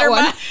missed that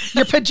one.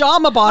 Your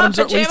pajama bottoms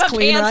are at least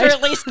clean, pants right? are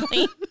at least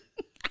clean.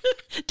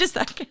 Does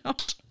that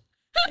count?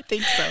 I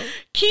think so.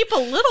 Keep a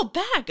little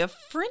bag of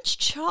French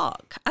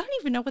chalk. I don't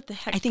even know what the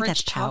heck I think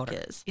French that's chalk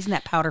powder. is. Isn't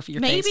that powder for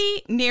your face?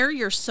 Maybe near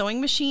your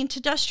sewing machine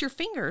to dust your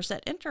fingers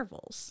at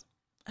intervals.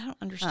 I don't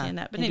understand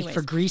that, but maybe anyways.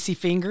 for greasy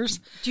fingers.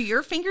 Do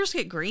your fingers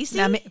get greasy?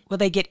 Well,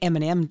 they get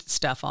M&M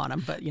stuff on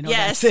them, but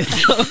yes. that's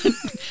it.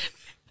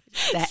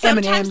 That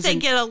Sometimes M&Ms they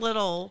and get a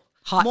little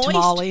hot moist.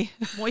 tamale.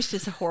 Moist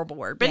is a horrible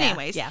word, but Yeah,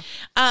 anyways. yeah.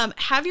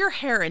 Have your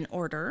hair in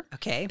order.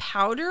 Okay.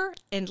 Powder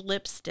and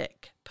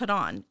lipstick put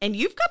on, and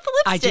you've got the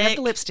lipstick. I do have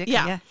the lipstick.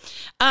 Yeah.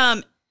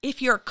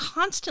 If you're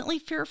constantly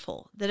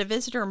fearful that a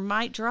visitor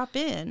might drop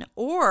in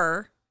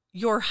or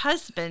your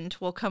husband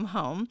will come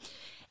home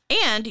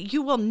and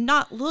you will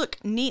not look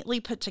neatly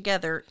put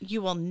together,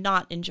 you will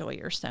not enjoy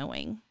your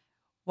sewing.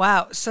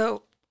 Wow.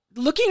 So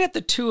looking at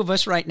the two of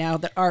us right now,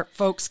 that our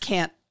folks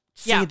can't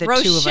see the two of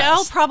us.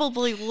 Rochelle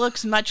probably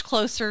looks much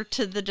closer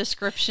to the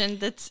description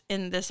that's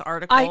in this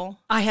article.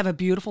 I have a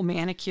beautiful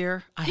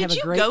manicure. I have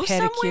a great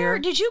pedicure. Somewhere?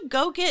 Did you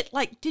go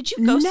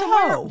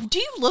somewhere? Do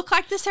you look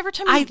like this every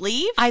time you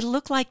leave? I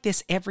look like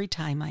this every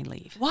time I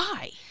leave.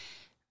 Why?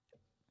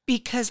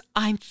 Because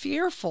I'm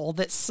fearful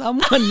that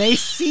someone may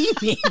see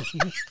me.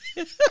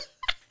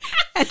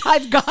 And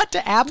I've got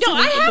to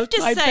absolutely I have look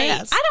to my say,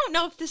 best. I don't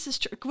know if this is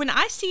true. When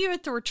I see you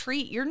at the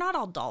retreat, you're not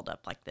all dolled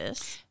up like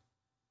this.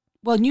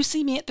 Well, when you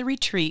see me at the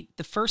retreat,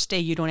 the first day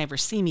you don't ever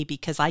see me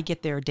because I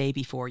get there a day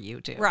before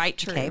you do. Right,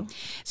 true. Okay?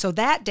 So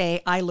that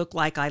day, I look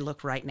like I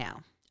look right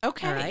now.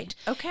 Okay. All right.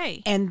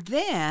 Okay. And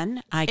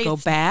then I go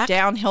back.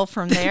 Downhill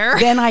from there.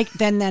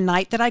 Then the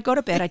night that I go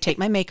to bed, I take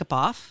my makeup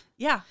off.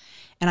 Yeah.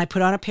 And I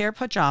put on a pair of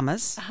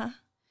pajamas. Uh-huh.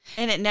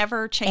 And it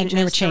never changes,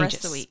 the rest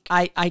of the week.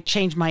 I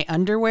change my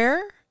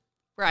underwear.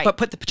 Right. But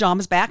put the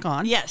pajamas back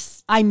on.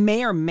 Yes. I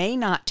may or may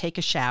not take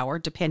a shower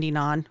depending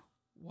on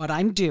what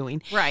I'm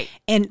doing. Right.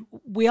 And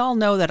we all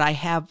know that I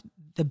have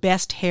the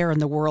best hair in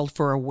the world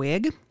for a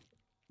wig.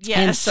 Yes.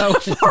 And so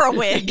for a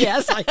wig.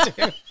 Yes, I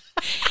do.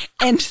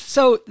 And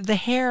so the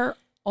hair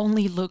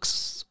only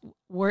looks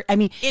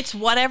it's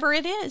whatever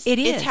it is. It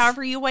is. It's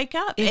however you wake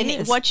up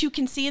what you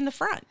can see in the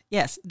front.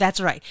 Yes, that's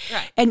right.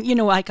 Right. And,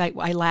 like I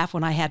laugh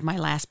when I had my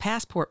last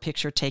passport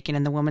picture taken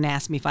and the woman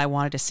asked me if I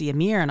wanted to see a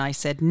mirror and I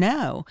said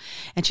no.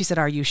 And she said,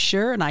 "Are you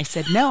sure?" And I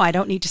said, "No, I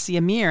don't need to see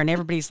a mirror." And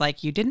everybody's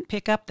like, "You didn't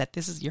pick up that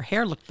your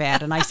hair looked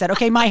bad." And I said,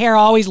 "Okay, my hair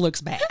always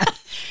looks bad."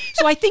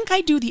 So I think I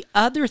do the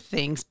other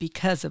things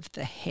because of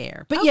the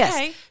hair. But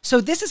yes,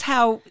 so this is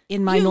how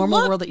in my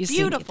normal world that you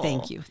beautiful. see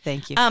me.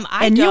 Thank you.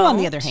 I and don't. you, on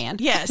the other hand.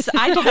 Yes,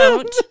 I don't.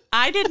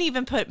 I didn't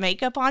even put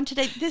makeup on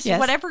today. This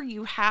whatever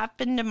you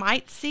happen to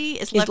might see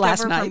is left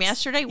over from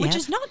yesterday, which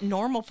is not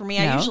normal for me.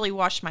 No. I usually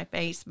wash my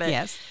face, but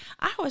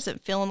I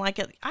wasn't feeling like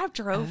it. I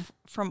drove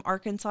from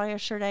Arkansas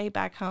yesterday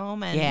back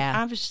home, and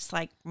I was just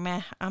like,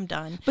 meh, I'm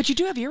done. But you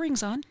do have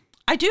earrings on.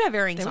 I do have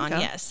earrings on,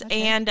 yes,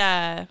 okay. and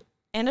a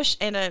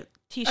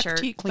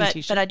t-shirt,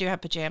 but I do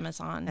have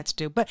pajamas on. That's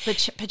due, but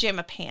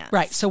pajama pants.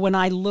 Right. So when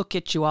I look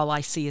at you, all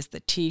I see is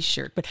the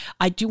t-shirt. But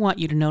I do want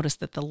you to notice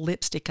that the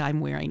lipstick I'm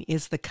wearing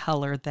is the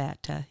color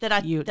that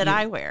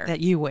I wear.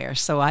 That you wear.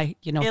 So I,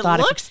 it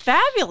looks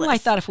fabulous. Well, I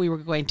thought if we were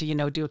going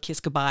to, do a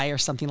kiss goodbye or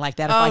something like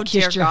that, if I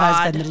kissed your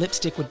husband, the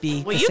lipstick would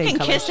be. Well, the you same can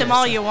color kiss him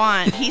all you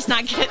want. He's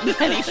not getting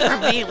any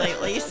from me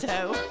lately.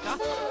 So.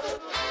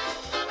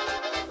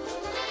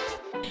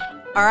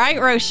 All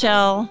right,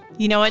 Rochelle,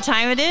 you know what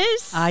time it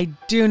is? I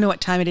do know what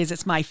time it is.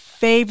 It's my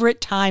favorite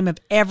time of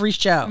every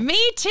show. Me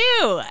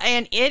too.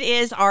 And it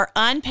is our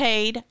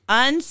unpaid,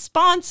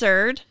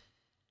 unsponsored...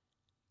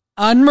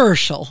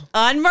 Unmercial.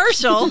 And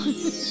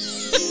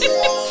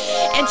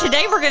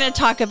today we're going to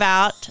talk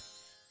about...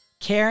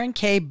 Karen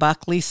K.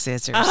 Buckley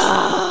scissors.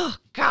 Oh,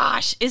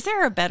 gosh. Is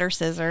there a better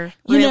scissor?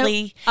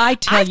 Really? I've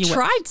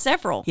tried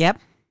several. Yep.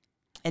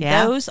 And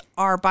those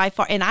are by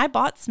far, and I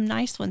bought some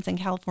nice ones in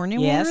California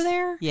when we were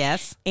there.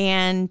 Yes.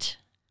 And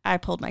I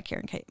pulled my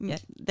Karen K.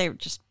 They were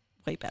just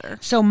way better.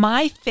 So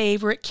my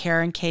favorite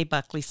Karen K.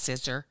 Buckley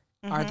scissor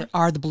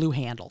are the blue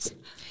handles.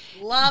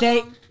 Love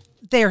them.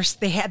 They're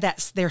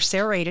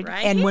serrated,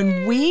 right, and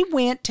when we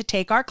went to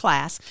take our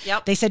class,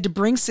 they said to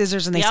bring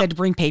scissors, and they said to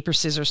bring paper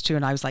scissors too.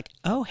 And I was like,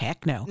 "Oh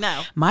heck no!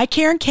 No, my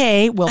Karen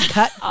K will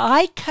cut."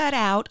 I cut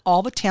out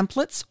all the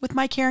templates with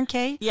my Karen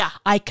K. Yeah,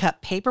 I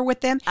cut paper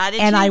with them,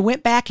 I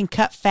went back and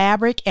cut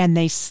fabric, and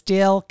they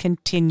still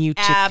continue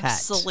to cut.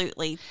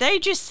 Absolutely, they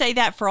just say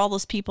that for all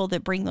those people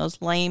that bring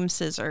those lame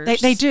scissors.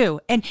 They do,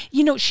 and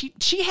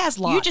she has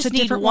lots. You just of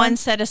need different one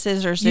ones. Set of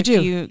scissors. You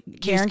do. You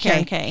Karen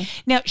K.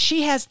 Now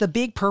she has the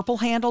big purple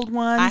handled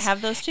ones. I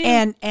have those too.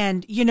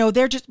 And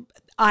they're just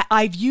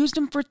I've used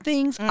them for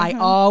things. I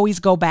always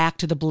go back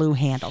to the blue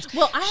handles.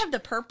 Well, I have the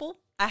purple.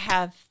 I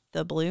have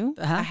the blue.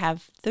 I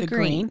have the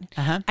green.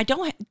 I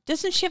don't.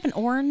 Doesn't she have an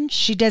orange?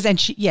 She does,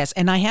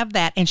 and I have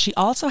that, and she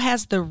also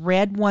has the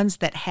red ones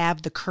that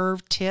have the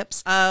curved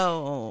tips.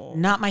 Oh,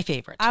 not my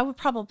favorite. I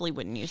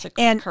wouldn't use a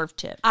curved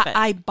tip.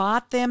 I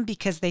bought them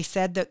because they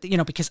said that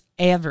because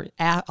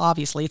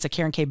obviously it's a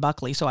Karen K.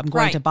 Buckley, so I'm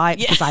going to buy it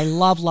because I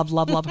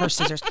love her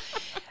scissors.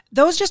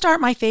 Those just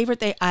aren't my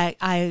favorite.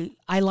 I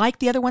like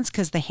the other ones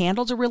because the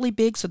handles are really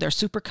big, so they're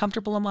super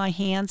comfortable in my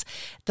hands.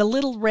 The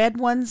little red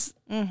ones,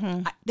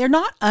 they're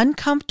not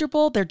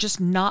uncomfortable. They're just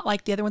not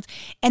like the other ones.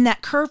 And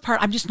that curved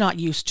part, I'm just not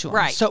used to them.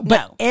 Right. So,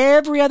 but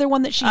every other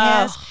one that she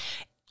has,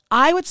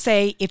 I would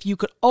say if you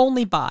could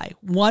only buy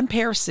one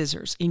pair of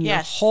scissors in your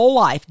whole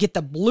life, get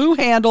the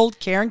blue-handled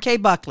Karen K.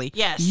 Buckley.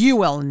 Yes. You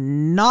will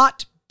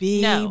not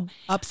be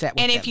upset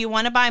with and them. If you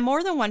want to buy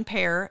more than one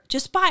pair,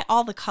 just buy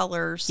all the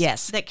colors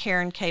that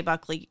Karen K.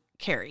 Buckley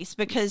carries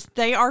because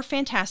they are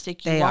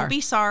fantastic. You won't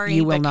be sorry.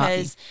 You will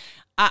because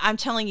not be. I'm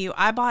telling you,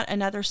 I bought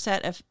another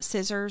set of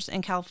scissors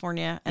in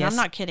California, and I'm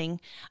not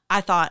kidding.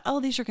 I thought,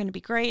 these are going to be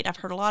great. I've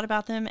heard a lot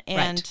about them,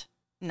 and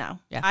no,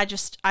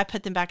 I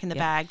put them back in the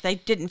bag. They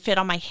didn't fit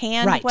on my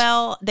hand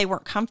well. They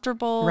weren't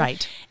comfortable.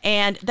 Right.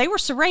 And they were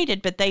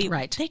serrated, but they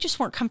just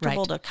weren't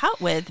comfortable to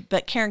cut with.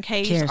 But Karen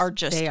K's are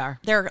just,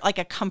 they're like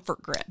a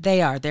comfort grip.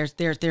 They are.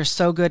 They're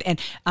so good. And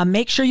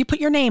make sure you put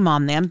your name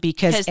on them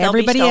because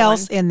everybody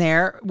else in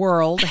their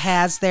world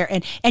has their,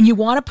 and you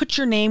want to put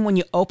your name when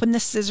you open the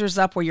scissors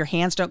up where your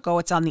hands don't go.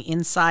 It's on the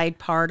inside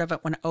part of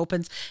it when it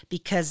opens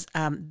because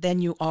then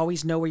you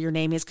always know where your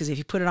name is because if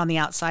you put it on the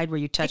outside where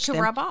you touch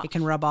them, it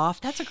can rub off.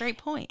 That's a great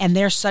point. And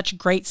they're such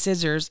great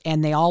scissors,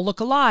 and they all look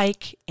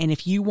alike. And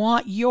if you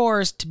want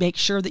yours, to make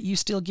sure that you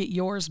still get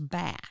yours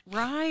back.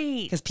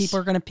 Right. Because people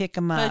are going to pick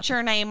them up. Put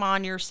your name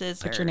on your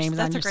scissors. Put your names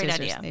on your scissors. That's a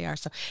great idea. They are.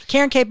 So,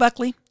 Karen K.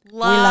 Buckley, we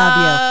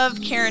love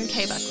you. Karen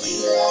K. Buckley.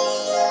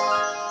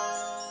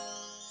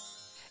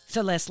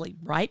 So, Leslie,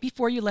 right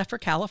before you left for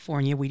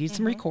California, we did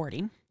some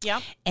recording.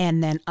 Yep.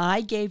 And then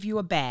I gave you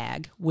a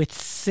bag with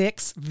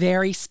 6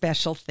 very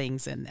special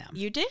things in them.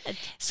 You did.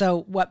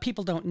 So what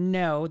people don't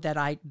know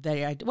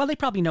they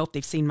probably know if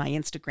they've seen my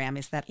Instagram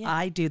is that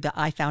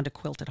I found a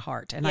quilted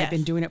heart and I've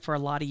been doing it for a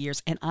lot of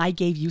years and I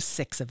gave you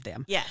 6 of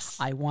them. Yes.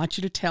 I want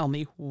you to tell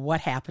me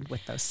what happened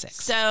with those 6.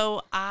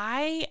 So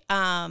I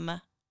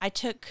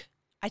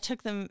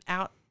took them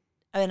out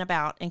and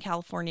about in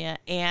California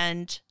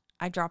and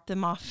I dropped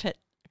them off at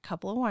a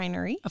couple of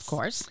wineries. Of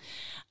course.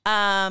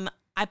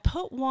 I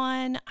put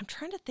one, I'm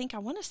trying to think, I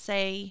want to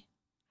say,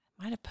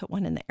 I might have put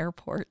one in the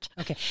airport.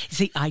 Okay.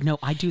 See, I know,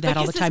 I do that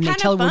all the time. They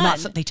tell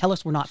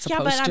us we're not supposed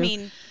to. Yeah, but I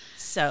mean,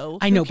 so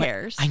who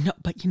cares?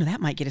 But that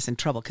might get us in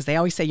trouble because they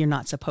always say you're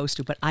not supposed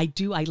to, but I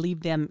do. I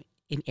leave them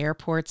in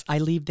airports. I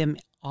leave them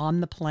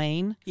on the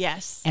plane.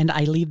 Yes. And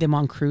I leave them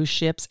on cruise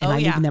ships, and I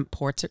leave them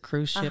ports at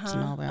cruise ships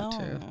and all that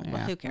too. Yeah.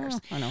 Well, who cares?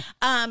 I know.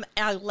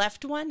 I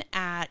left one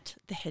at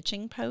the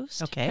Hitching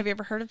Post. Okay. Have you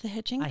ever heard of the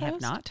Hitching Post? I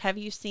have not. Have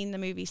you seen the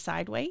movie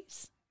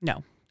Sideways?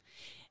 No.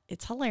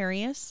 It's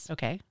hilarious.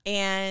 Okay.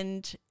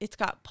 And it's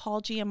got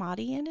Paul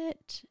Giamatti in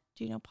it.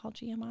 Do you know Paul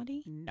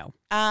Giamatti? No.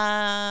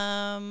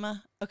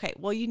 Okay.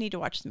 Well, you need to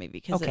watch the movie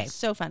because it's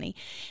so funny.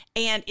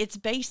 And it's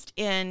based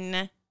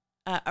in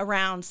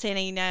around Santa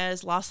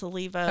Ynez, Los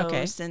Olivos.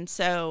 Okay. And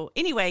so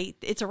anyway,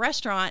 it's a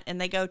restaurant and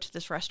they go to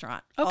this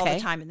restaurant all the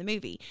time in the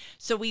movie.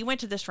 So we went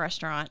to this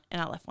restaurant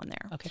and I left one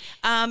there. Okay.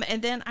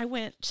 And then I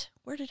went,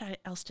 where did I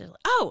else did?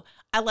 Oh,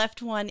 I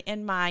left one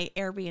in my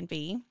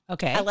Airbnb.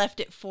 Okay. I left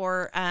it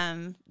for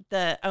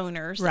the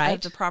owners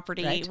of the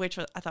property, which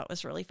I thought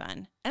was really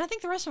fun. And I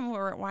think the rest of them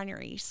were at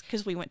wineries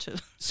because we went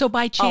to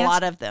by chance, a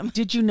lot of them.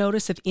 Did you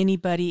notice if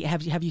anybody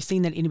have you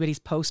seen that anybody's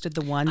posted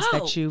the ones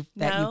that you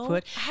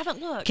put? I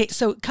haven't looked. Okay,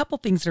 so a couple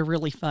things that are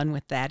really fun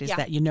with that is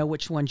that you know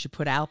which ones you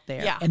put out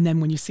there, yeah. and then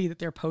when you see that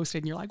they're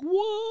posted, and you're like,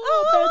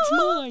 "Whoa, that's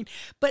mine!"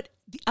 But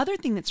the other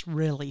thing that's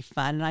really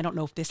fun, and I don't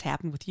know if this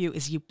happened with you,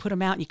 is you put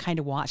them out and you kind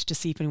of watch to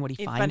see if anybody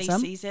finds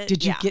them. Sees it.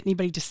 Did you get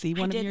anybody to see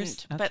one of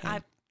yours? I didn't,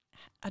 but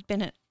I'd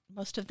been at.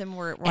 Most of them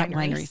were at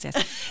wineries.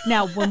 Yes.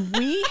 Now, when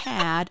we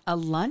had a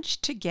lunch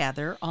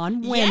together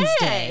on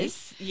Wednesday,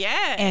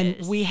 yes, and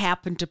we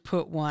happened to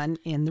put one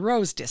in the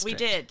Rose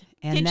District. We did.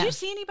 And did you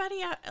see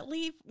anybody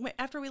leave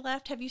after we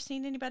left? Have you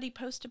seen anybody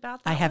post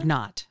about that? I have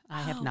not.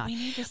 I have not. We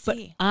need to but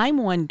see. I'm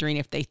wondering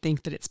if they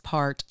think that it's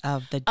part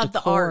of the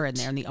decor in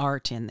there and the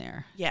art in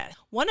there. Yeah.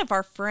 One of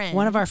our friends.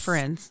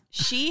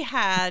 We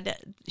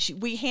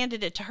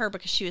handed it to her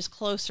because she was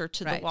closer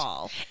to the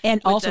wall.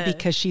 And also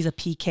because she's a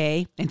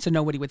PK, and so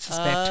nobody would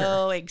suspect her.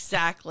 Oh,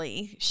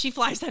 exactly. She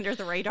flies under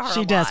the radar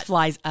She does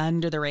flies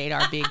under the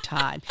radar big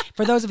time.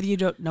 For those of you who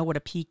don't know what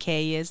a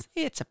PK is,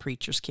 it's a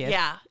preacher's kid.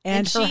 Yeah.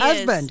 And her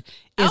husband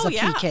is a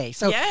PK.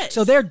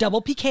 So they're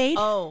double PK'd.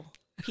 Oh,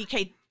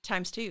 PK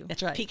times 2.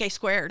 That's right. PK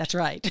squared. That's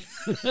right.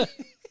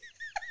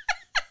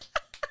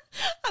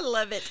 I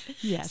love it.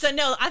 Yes. So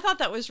no, I thought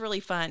that was really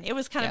fun. It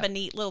was kind of a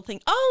neat little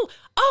thing.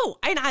 Oh,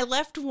 and I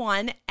left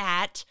one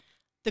at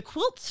the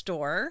quilt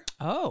store.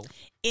 Oh.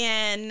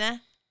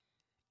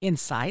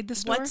 Inside the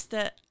store? What's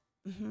the...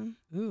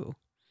 Mm-hmm. Ooh.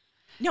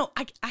 No,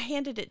 I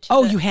handed it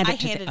to you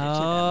handed it to them.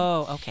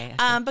 Oh, okay.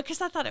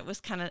 Because I thought it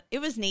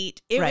was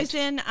neat. It was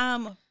in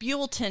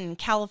Buellton,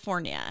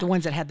 California. The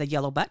ones that had the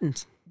yellow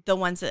buttons. The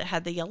ones that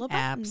had the yellow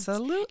buttons.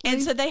 Absolutely.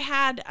 And so they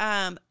had,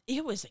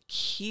 it was a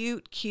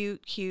cute store.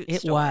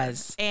 It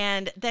was.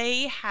 And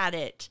they had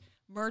it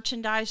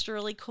merchandised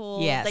really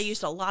cool. Yes. They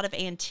used a lot of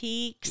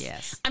antiques.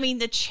 Yes. I mean,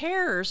 the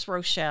chairs,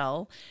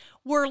 Rochelle,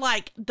 were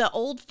like the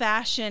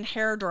old-fashioned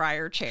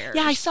hairdryer chairs.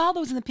 Yeah, I saw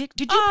those in the pic.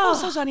 Did you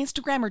post those on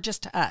Instagram or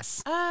just to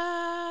us?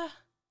 I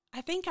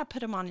think I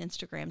put them on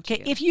Instagram too.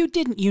 Okay, if you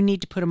didn't, you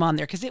need to put them on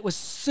there because it was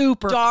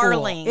super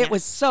darling. Cool. It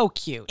was so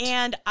cute.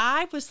 And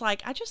I was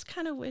like, I just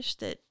kind of wish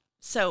that.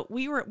 So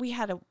we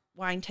had a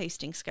wine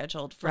tasting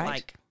scheduled for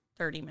like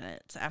 30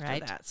 minutes after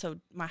that. So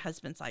my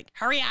husband's like,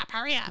 hurry up.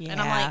 Yeah. And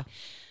I'm like,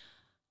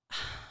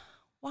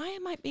 why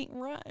am I being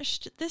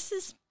rushed? This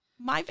is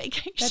my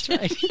vacation. That's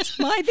right. It's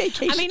my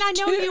vacation. I mean, I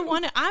know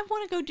I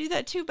want to go do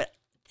that too, but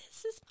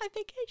this is my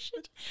vacation.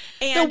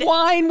 And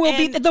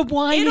the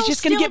wine is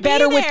just going to get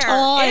better with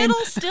time.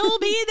 It'll still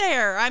be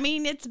there. I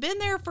mean, it's been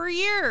there for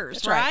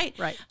years, That's right?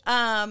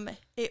 Right.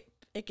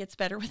 It gets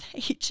better with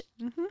age.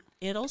 Mm-hmm.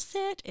 It'll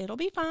sit. It'll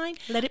be fine.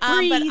 Let it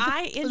breathe. But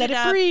I ended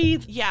up,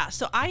 breathe. Yeah.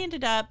 So I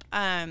ended up.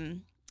 I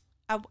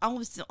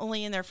was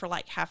only in there for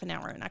like half an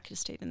hour, and I could have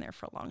stayed in there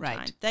for a long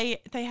time. They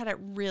had it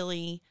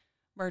really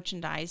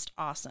merchandised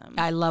awesome.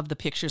 I love the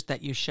pictures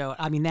that you showed.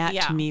 I mean, that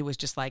to me was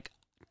just like,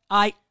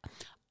 I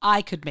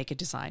could make a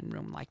design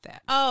room like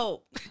that.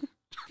 Oh,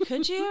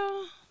 could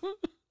you?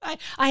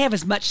 I have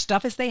as much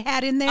stuff as they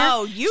had in there.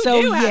 Oh, you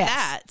do have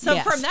that. So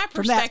from that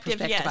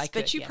perspective, yes.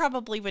 But you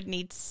probably would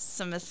need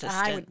some assistance.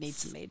 I would need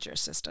some major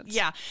assistance.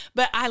 Yeah.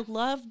 But I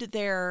loved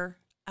their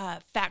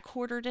fat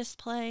quarter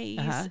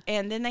displays.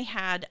 And then they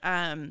had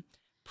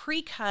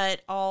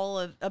pre-cut all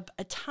of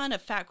a ton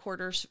of fat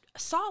quarters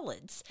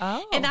solids.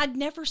 Oh. And I'd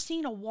never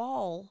seen a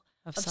wall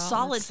of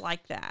solids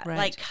like that. Right.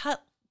 Like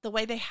cut the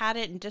way they had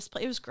it and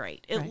display. It was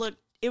great.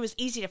 It was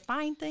easy to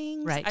find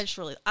things. Right.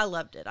 I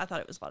loved it. I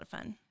thought it was a lot of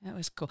fun. That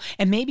was cool.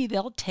 And maybe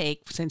they'll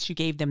take, since you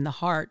gave them the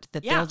heart,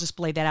 that they'll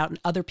display that out and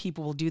other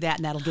people will do that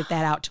and that'll get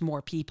that out to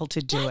more people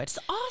to do That's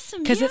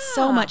awesome. Because it's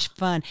so much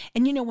fun.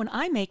 And you know, when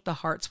I make the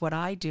hearts, what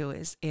I do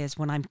is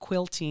when I'm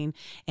quilting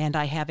and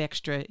I have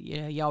extra,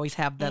 you always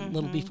have the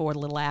little before, the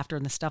little after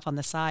and the stuff on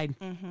the side.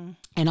 Mm-hmm.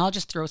 And I'll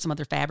just throw some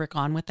other fabric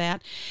on with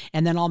that.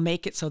 And then I'll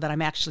make it so that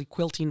I'm actually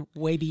quilting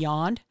way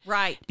beyond.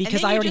 Right.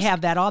 Because I already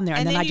have that on there.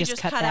 And then I just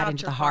cut that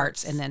into the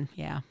hearts. And then,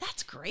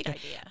 That's a great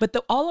idea. But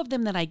all of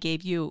them that I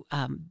gave you,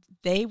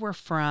 they were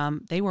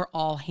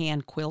all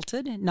hand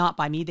quilted, not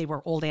by me. They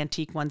were old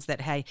antique ones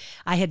that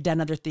I had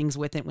done other things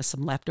with it with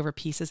some leftover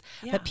pieces.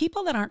 Yeah. But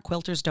people that aren't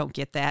quilters don't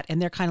get that.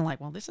 And they're kind of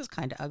like, well, this is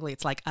kind of ugly.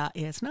 It's like,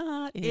 it's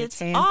not. It's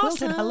hand awesome.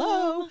 quilted.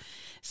 Hello.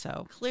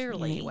 So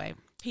clearly, anyway.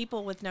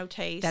 People with no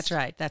taste. That's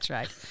right.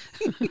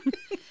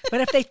 But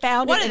if they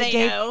found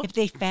if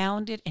they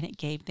found it and it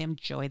gave them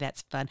joy,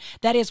 that's fun.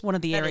 That is one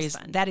of the areas.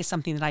 That is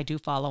something that I do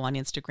follow on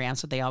Instagram.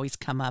 So they always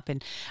come up.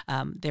 And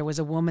there was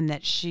a woman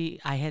that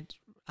I had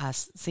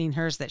seen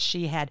hers that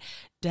she had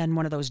done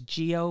one of those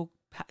geo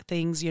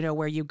things,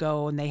 where you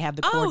go and they have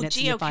the coordinates.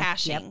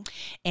 Geocaching. Yep.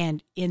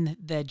 And in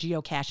the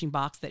geocaching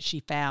box that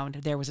she found,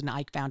 there was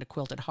I found a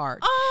quilted heart.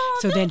 Oh,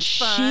 so then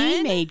fun.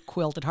 She made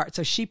quilted hearts.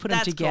 So she put them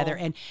together.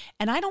 Cool.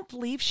 And I don't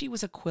believe she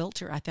was a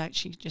quilter. I thought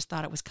she just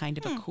thought it was kind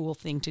of a cool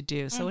thing to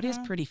do. So it is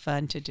pretty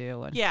fun to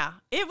do. And yeah,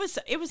 it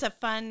was a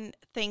fun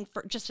thing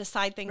for just a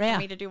side thing for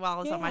me to do while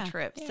I was on my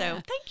trip. Yeah. So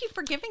thank you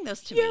for giving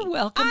those to me. You're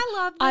welcome. I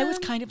love them. I was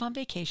kind of on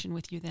vacation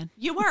with you then.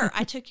 You were.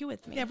 I took you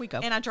with me. There we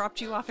go. And I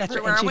dropped you off That's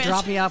everywhere right. And I went. she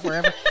dropped me off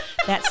wherever.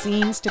 That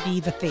seems to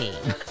be the theme.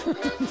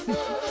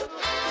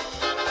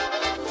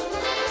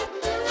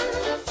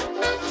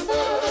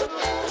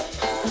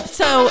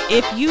 So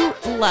if you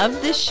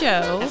love this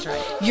show, that's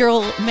right.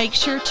 You'll make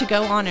sure to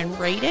go on and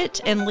rate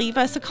it and leave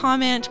us a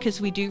comment because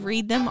we do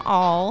read them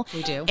all.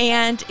 We do.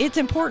 And it's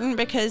important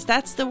because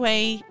that's the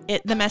way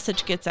the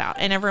message gets out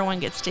and everyone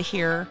gets to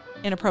hear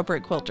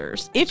Inappropriate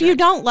Quilters. If you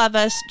don't love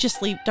us,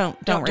 just leave. Don't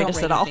rate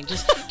us at all.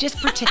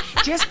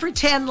 Just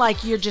pretend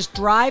like you're just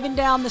driving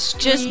down the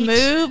street. Just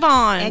move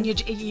on. And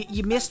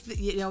you missed.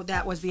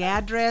 That was the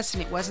address,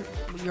 and it wasn't.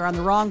 You're on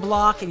the wrong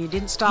block, and you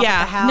didn't stop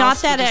at the house. Not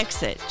that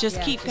exit.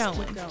 Just keep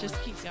going.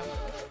 Just keep going.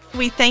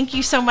 We thank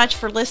you so much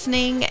for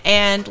listening,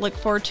 and look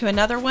forward to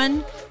another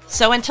one.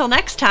 So until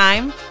next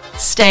time,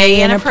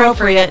 stay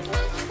inappropriate.